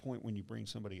 here's the point when you bring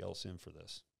somebody else in for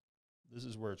this. This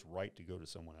is where it's right to go to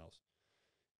someone else.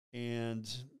 And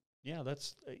yeah,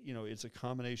 that's, it's a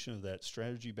combination of that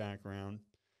strategy background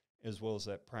as well as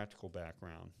that practical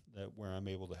background where I'm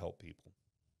able to help people.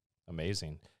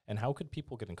 Amazing. And how could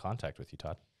people get in contact with you,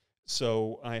 Todd?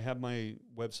 So I have my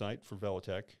website for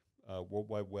Velotech,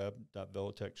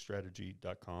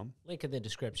 worldwideweb.velotechstrategy.com. Link in the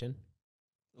description.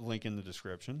 Link in the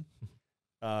description.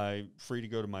 Free to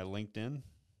go to my LinkedIn.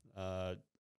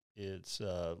 It's,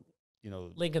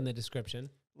 Link in the description.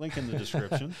 Link in the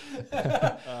description.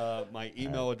 My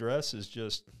email address is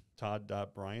just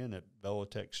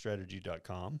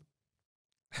todd.bryan@velotechstrategy.com.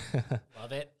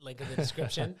 Love it. Link in the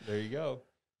description. There you go.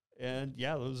 And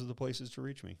yeah, those are the places to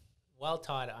reach me. Well,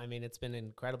 Todd, I mean, it's been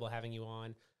incredible having you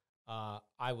on.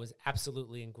 I was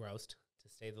absolutely engrossed, to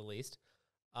say the least.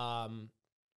 I'm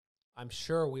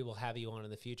sure we will have you on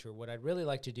in the future. What I'd really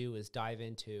like to do is dive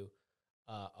into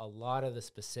a lot of the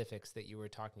specifics that you were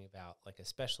talking about, like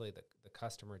especially the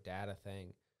customer data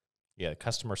thing. Yeah,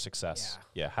 customer success.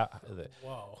 Yeah. How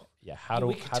do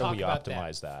we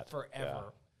optimize that forever? Yeah.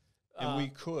 And we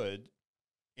could,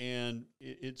 and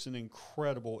it's an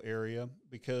incredible area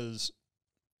because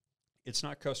it's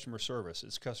not customer service,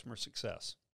 it's customer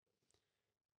success.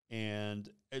 And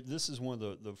this is one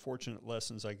of the fortunate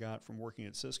lessons I got from working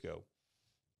at Cisco.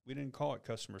 We didn't call it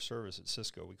customer service at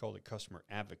Cisco. We called it customer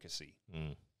advocacy.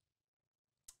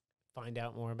 Find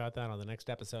out more about that on the next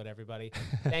episode, everybody.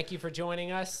 Thank you for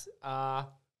joining us.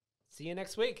 See you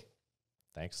next week.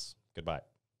 Thanks. Goodbye.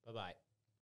 Bye-bye.